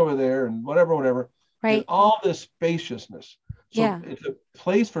 15 over there and whatever, whatever, and Right. all this spaciousness. So Yeah. it's a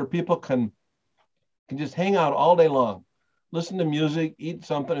place where people can just hang out all day long, listen to music, eat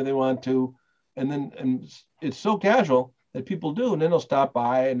something if they want to, and it's so casual that people do, and then they'll stop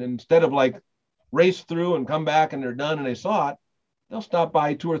by, and instead of like race through and come back and they're done and they saw it, they'll stop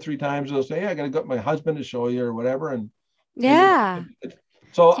by 2 or 3 times. They'll say, "Hey, I got to go my husband to show you or whatever," and Yeah. so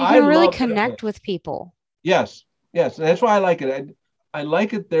So you I can really love that connect place. with people. Yes, yes, and that's why I like it. I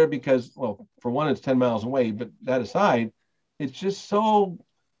like it there because, well, for one, it's 10 miles away, but that aside, it's just so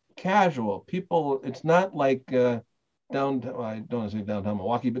casual. People, it's not like downtown. Well, I don't want to say downtown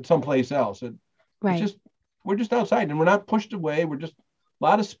Milwaukee, but someplace else. It's Right. just we're just outside, and we're not pushed away. We're just a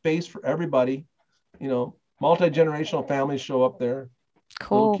lot of space for everybody. Multi-generational families show up there,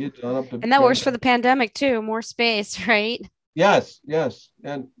 little Cool. kids on up to And that works for grandparents. the pandemic too. More space, right? Yes, yes,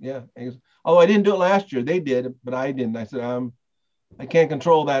 and yeah. Although I didn't do it last year, they did, but I didn't. I said I can't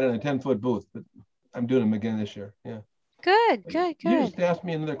control that in a 10-foot booth, but I'm doing them again this year. Yeah. Good, good, You good. just asked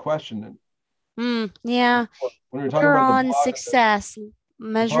me another question Yeah. when we were talking We're about the on blog, success, the Power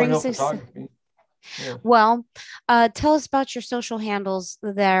measuring Hill success. photography. Yeah. Well, tell us about your social handles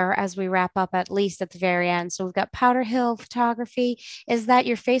there as we wrap up, at least at the very end. So we've got Powder Hill Photography. Is that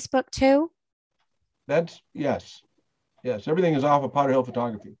your Facebook too? That's yes. Yes. Everything is off of Powder Hill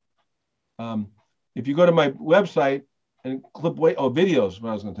Photography. Um, if you go to my website and clip videos, what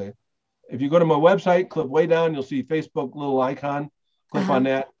I was going to say. If you go to my website, clip way down, you'll see Facebook little icon. Click Uh-huh. on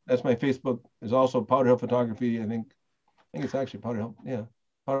that. That's my Facebook. Is also Powder Hill Photography. I think it's actually Powder Hill. Yeah,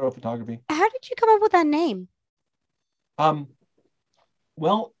 Powder Hill Photography. How did you come up with that name? Um,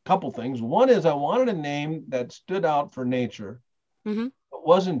 well, a couple things. One is I wanted a name that stood out for nature, Mm-hmm. but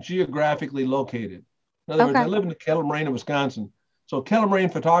wasn't geographically located. In other words, I Okay. live in Kettle Moraine, Wisconsin, so Kettle Moraine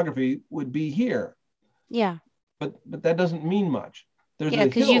Photography would be here, Yeah. but that doesn't mean much. There's Yeah, a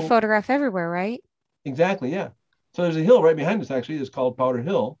because you hill, photograph everywhere, right? exactly, yeah. So there's a hill right behind us. Actually, it's called Powder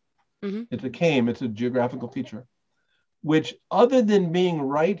Hill. Mm-hmm. It's a came. It's a geographical feature, which, other than being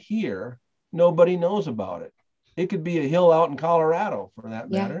right here, nobody knows about it. It could be a hill out in Colorado, for that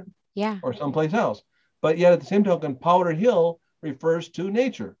Yeah. matter, Yeah. or someplace else. But yet, at the same token, Powder Hill refers to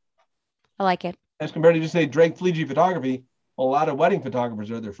nature. I like it. As compared to just say Drake Fleege Photography, a lot of wedding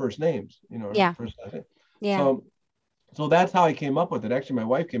photographers are their first names, Yeah. first last name. Yeah. So, so that's how I came up with it. Actually, my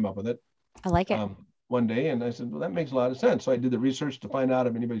wife came up with it I like it. one day, and I said, "Well, that makes a lot of sense." So I did the research to find out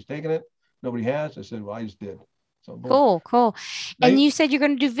if anybody's taken it. Nobody has. I said, "Well, I just did." So boom. Cool, cool. And Right? you said you're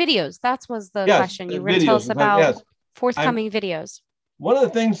going to do videos. That was the Yes, question. You were going to tell videos. us about Yes, I'm forthcoming videos. one of the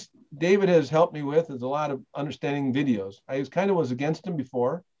things David has helped me with is a lot of understanding videos. I was against him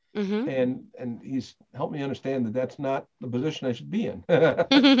before, Mm-hmm. and he's helped me understand that that's not the position I should be in.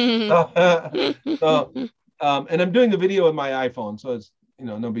 so, and I'm doing the video with my iPhone, so it's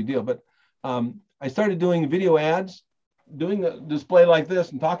no big deal. But I started doing video ads, doing a display like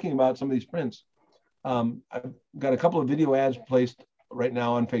this, and talking about some of these prints. I've got a couple of video ads placed right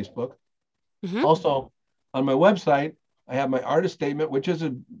now on Facebook. Hmm. Also, on my website, I have my artist statement, which is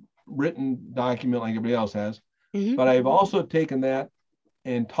a written document like everybody else has. Mm-hmm. But I've also taken that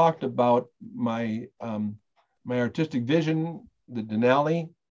and talked about my artistic vision, the Denali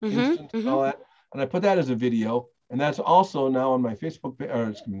Mm-hmm. instance, and Mm-hmm. all that, and I put that as a video, and that's also now on my Facebook, or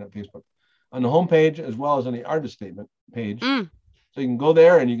excuse me, not Facebook, on the homepage as well as on the artist statement page. Mm. So you can go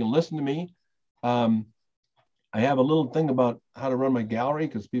there and you can listen to me. Um, I have a little thing about how to run my gallery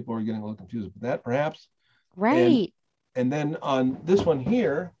because people are getting a little confused with that, perhaps. And Right. and then on this one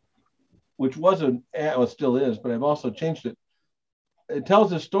here, which was well, it still is, but I've also changed it. It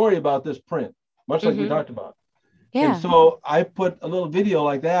tells a story about this print, much like we Mm-hmm. talked about. And Yeah. so I put a little video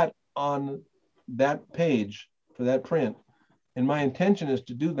like that on that page for that print. And my intention is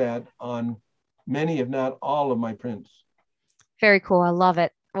to do that on many, if not all, of my prints. Very cool. I love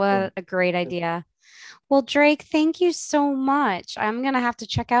it. So What a great idea. Well, Drake, thank you so much. I'm going to have to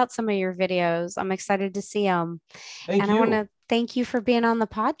check out some of your videos. I'm excited to see them. thank And I want you. to thank you for being on the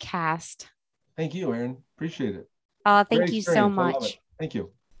podcast. Thank you, Aaron. Appreciate it. Great Thank you so experience. I love it. much. Thank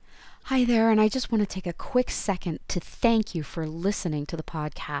you. Hi there, and I just want to take a quick second to thank you for listening to the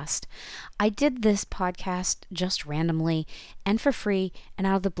podcast. I did this podcast just randomly and for free and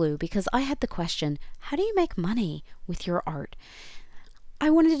out of the blue because I had the question, how do you make money with your art?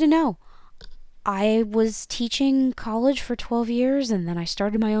 I wanted to know. I was teaching college for 12 years and then I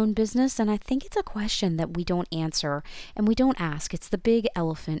started my own business. And I think it's a question that we don't answer and we don't ask. It's the big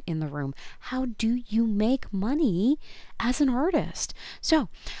elephant in the room. How do you make money as an artist? So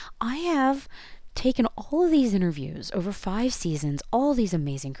I have taken all of these interviews over 5 seasons, all these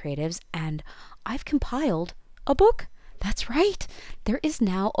amazing creatives, and I've compiled a book. That's right. There is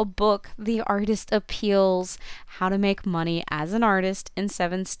now a book, The Artist Appeals: How to Make Money as an Artist in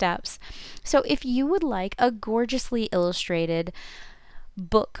 7 Steps. So if you would like a gorgeously illustrated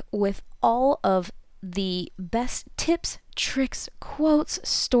book with all of the best tips, tricks, quotes,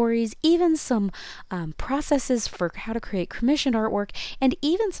 stories, even some processes for how to create commissioned artwork, and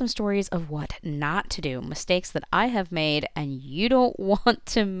even some stories of what not to do, mistakes that I have made and you don't want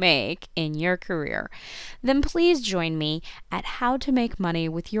to make in your career, then please join me at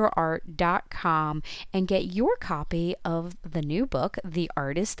howtomakemoneywithyourart.com and get your copy of the new book, The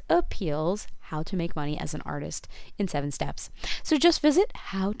Artist Appeals: How to Make Money as an Artist in 7 Steps. So just visit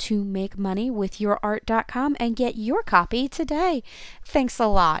howtomakemoneywithyourart.com and get your copy today. Thanks a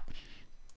lot.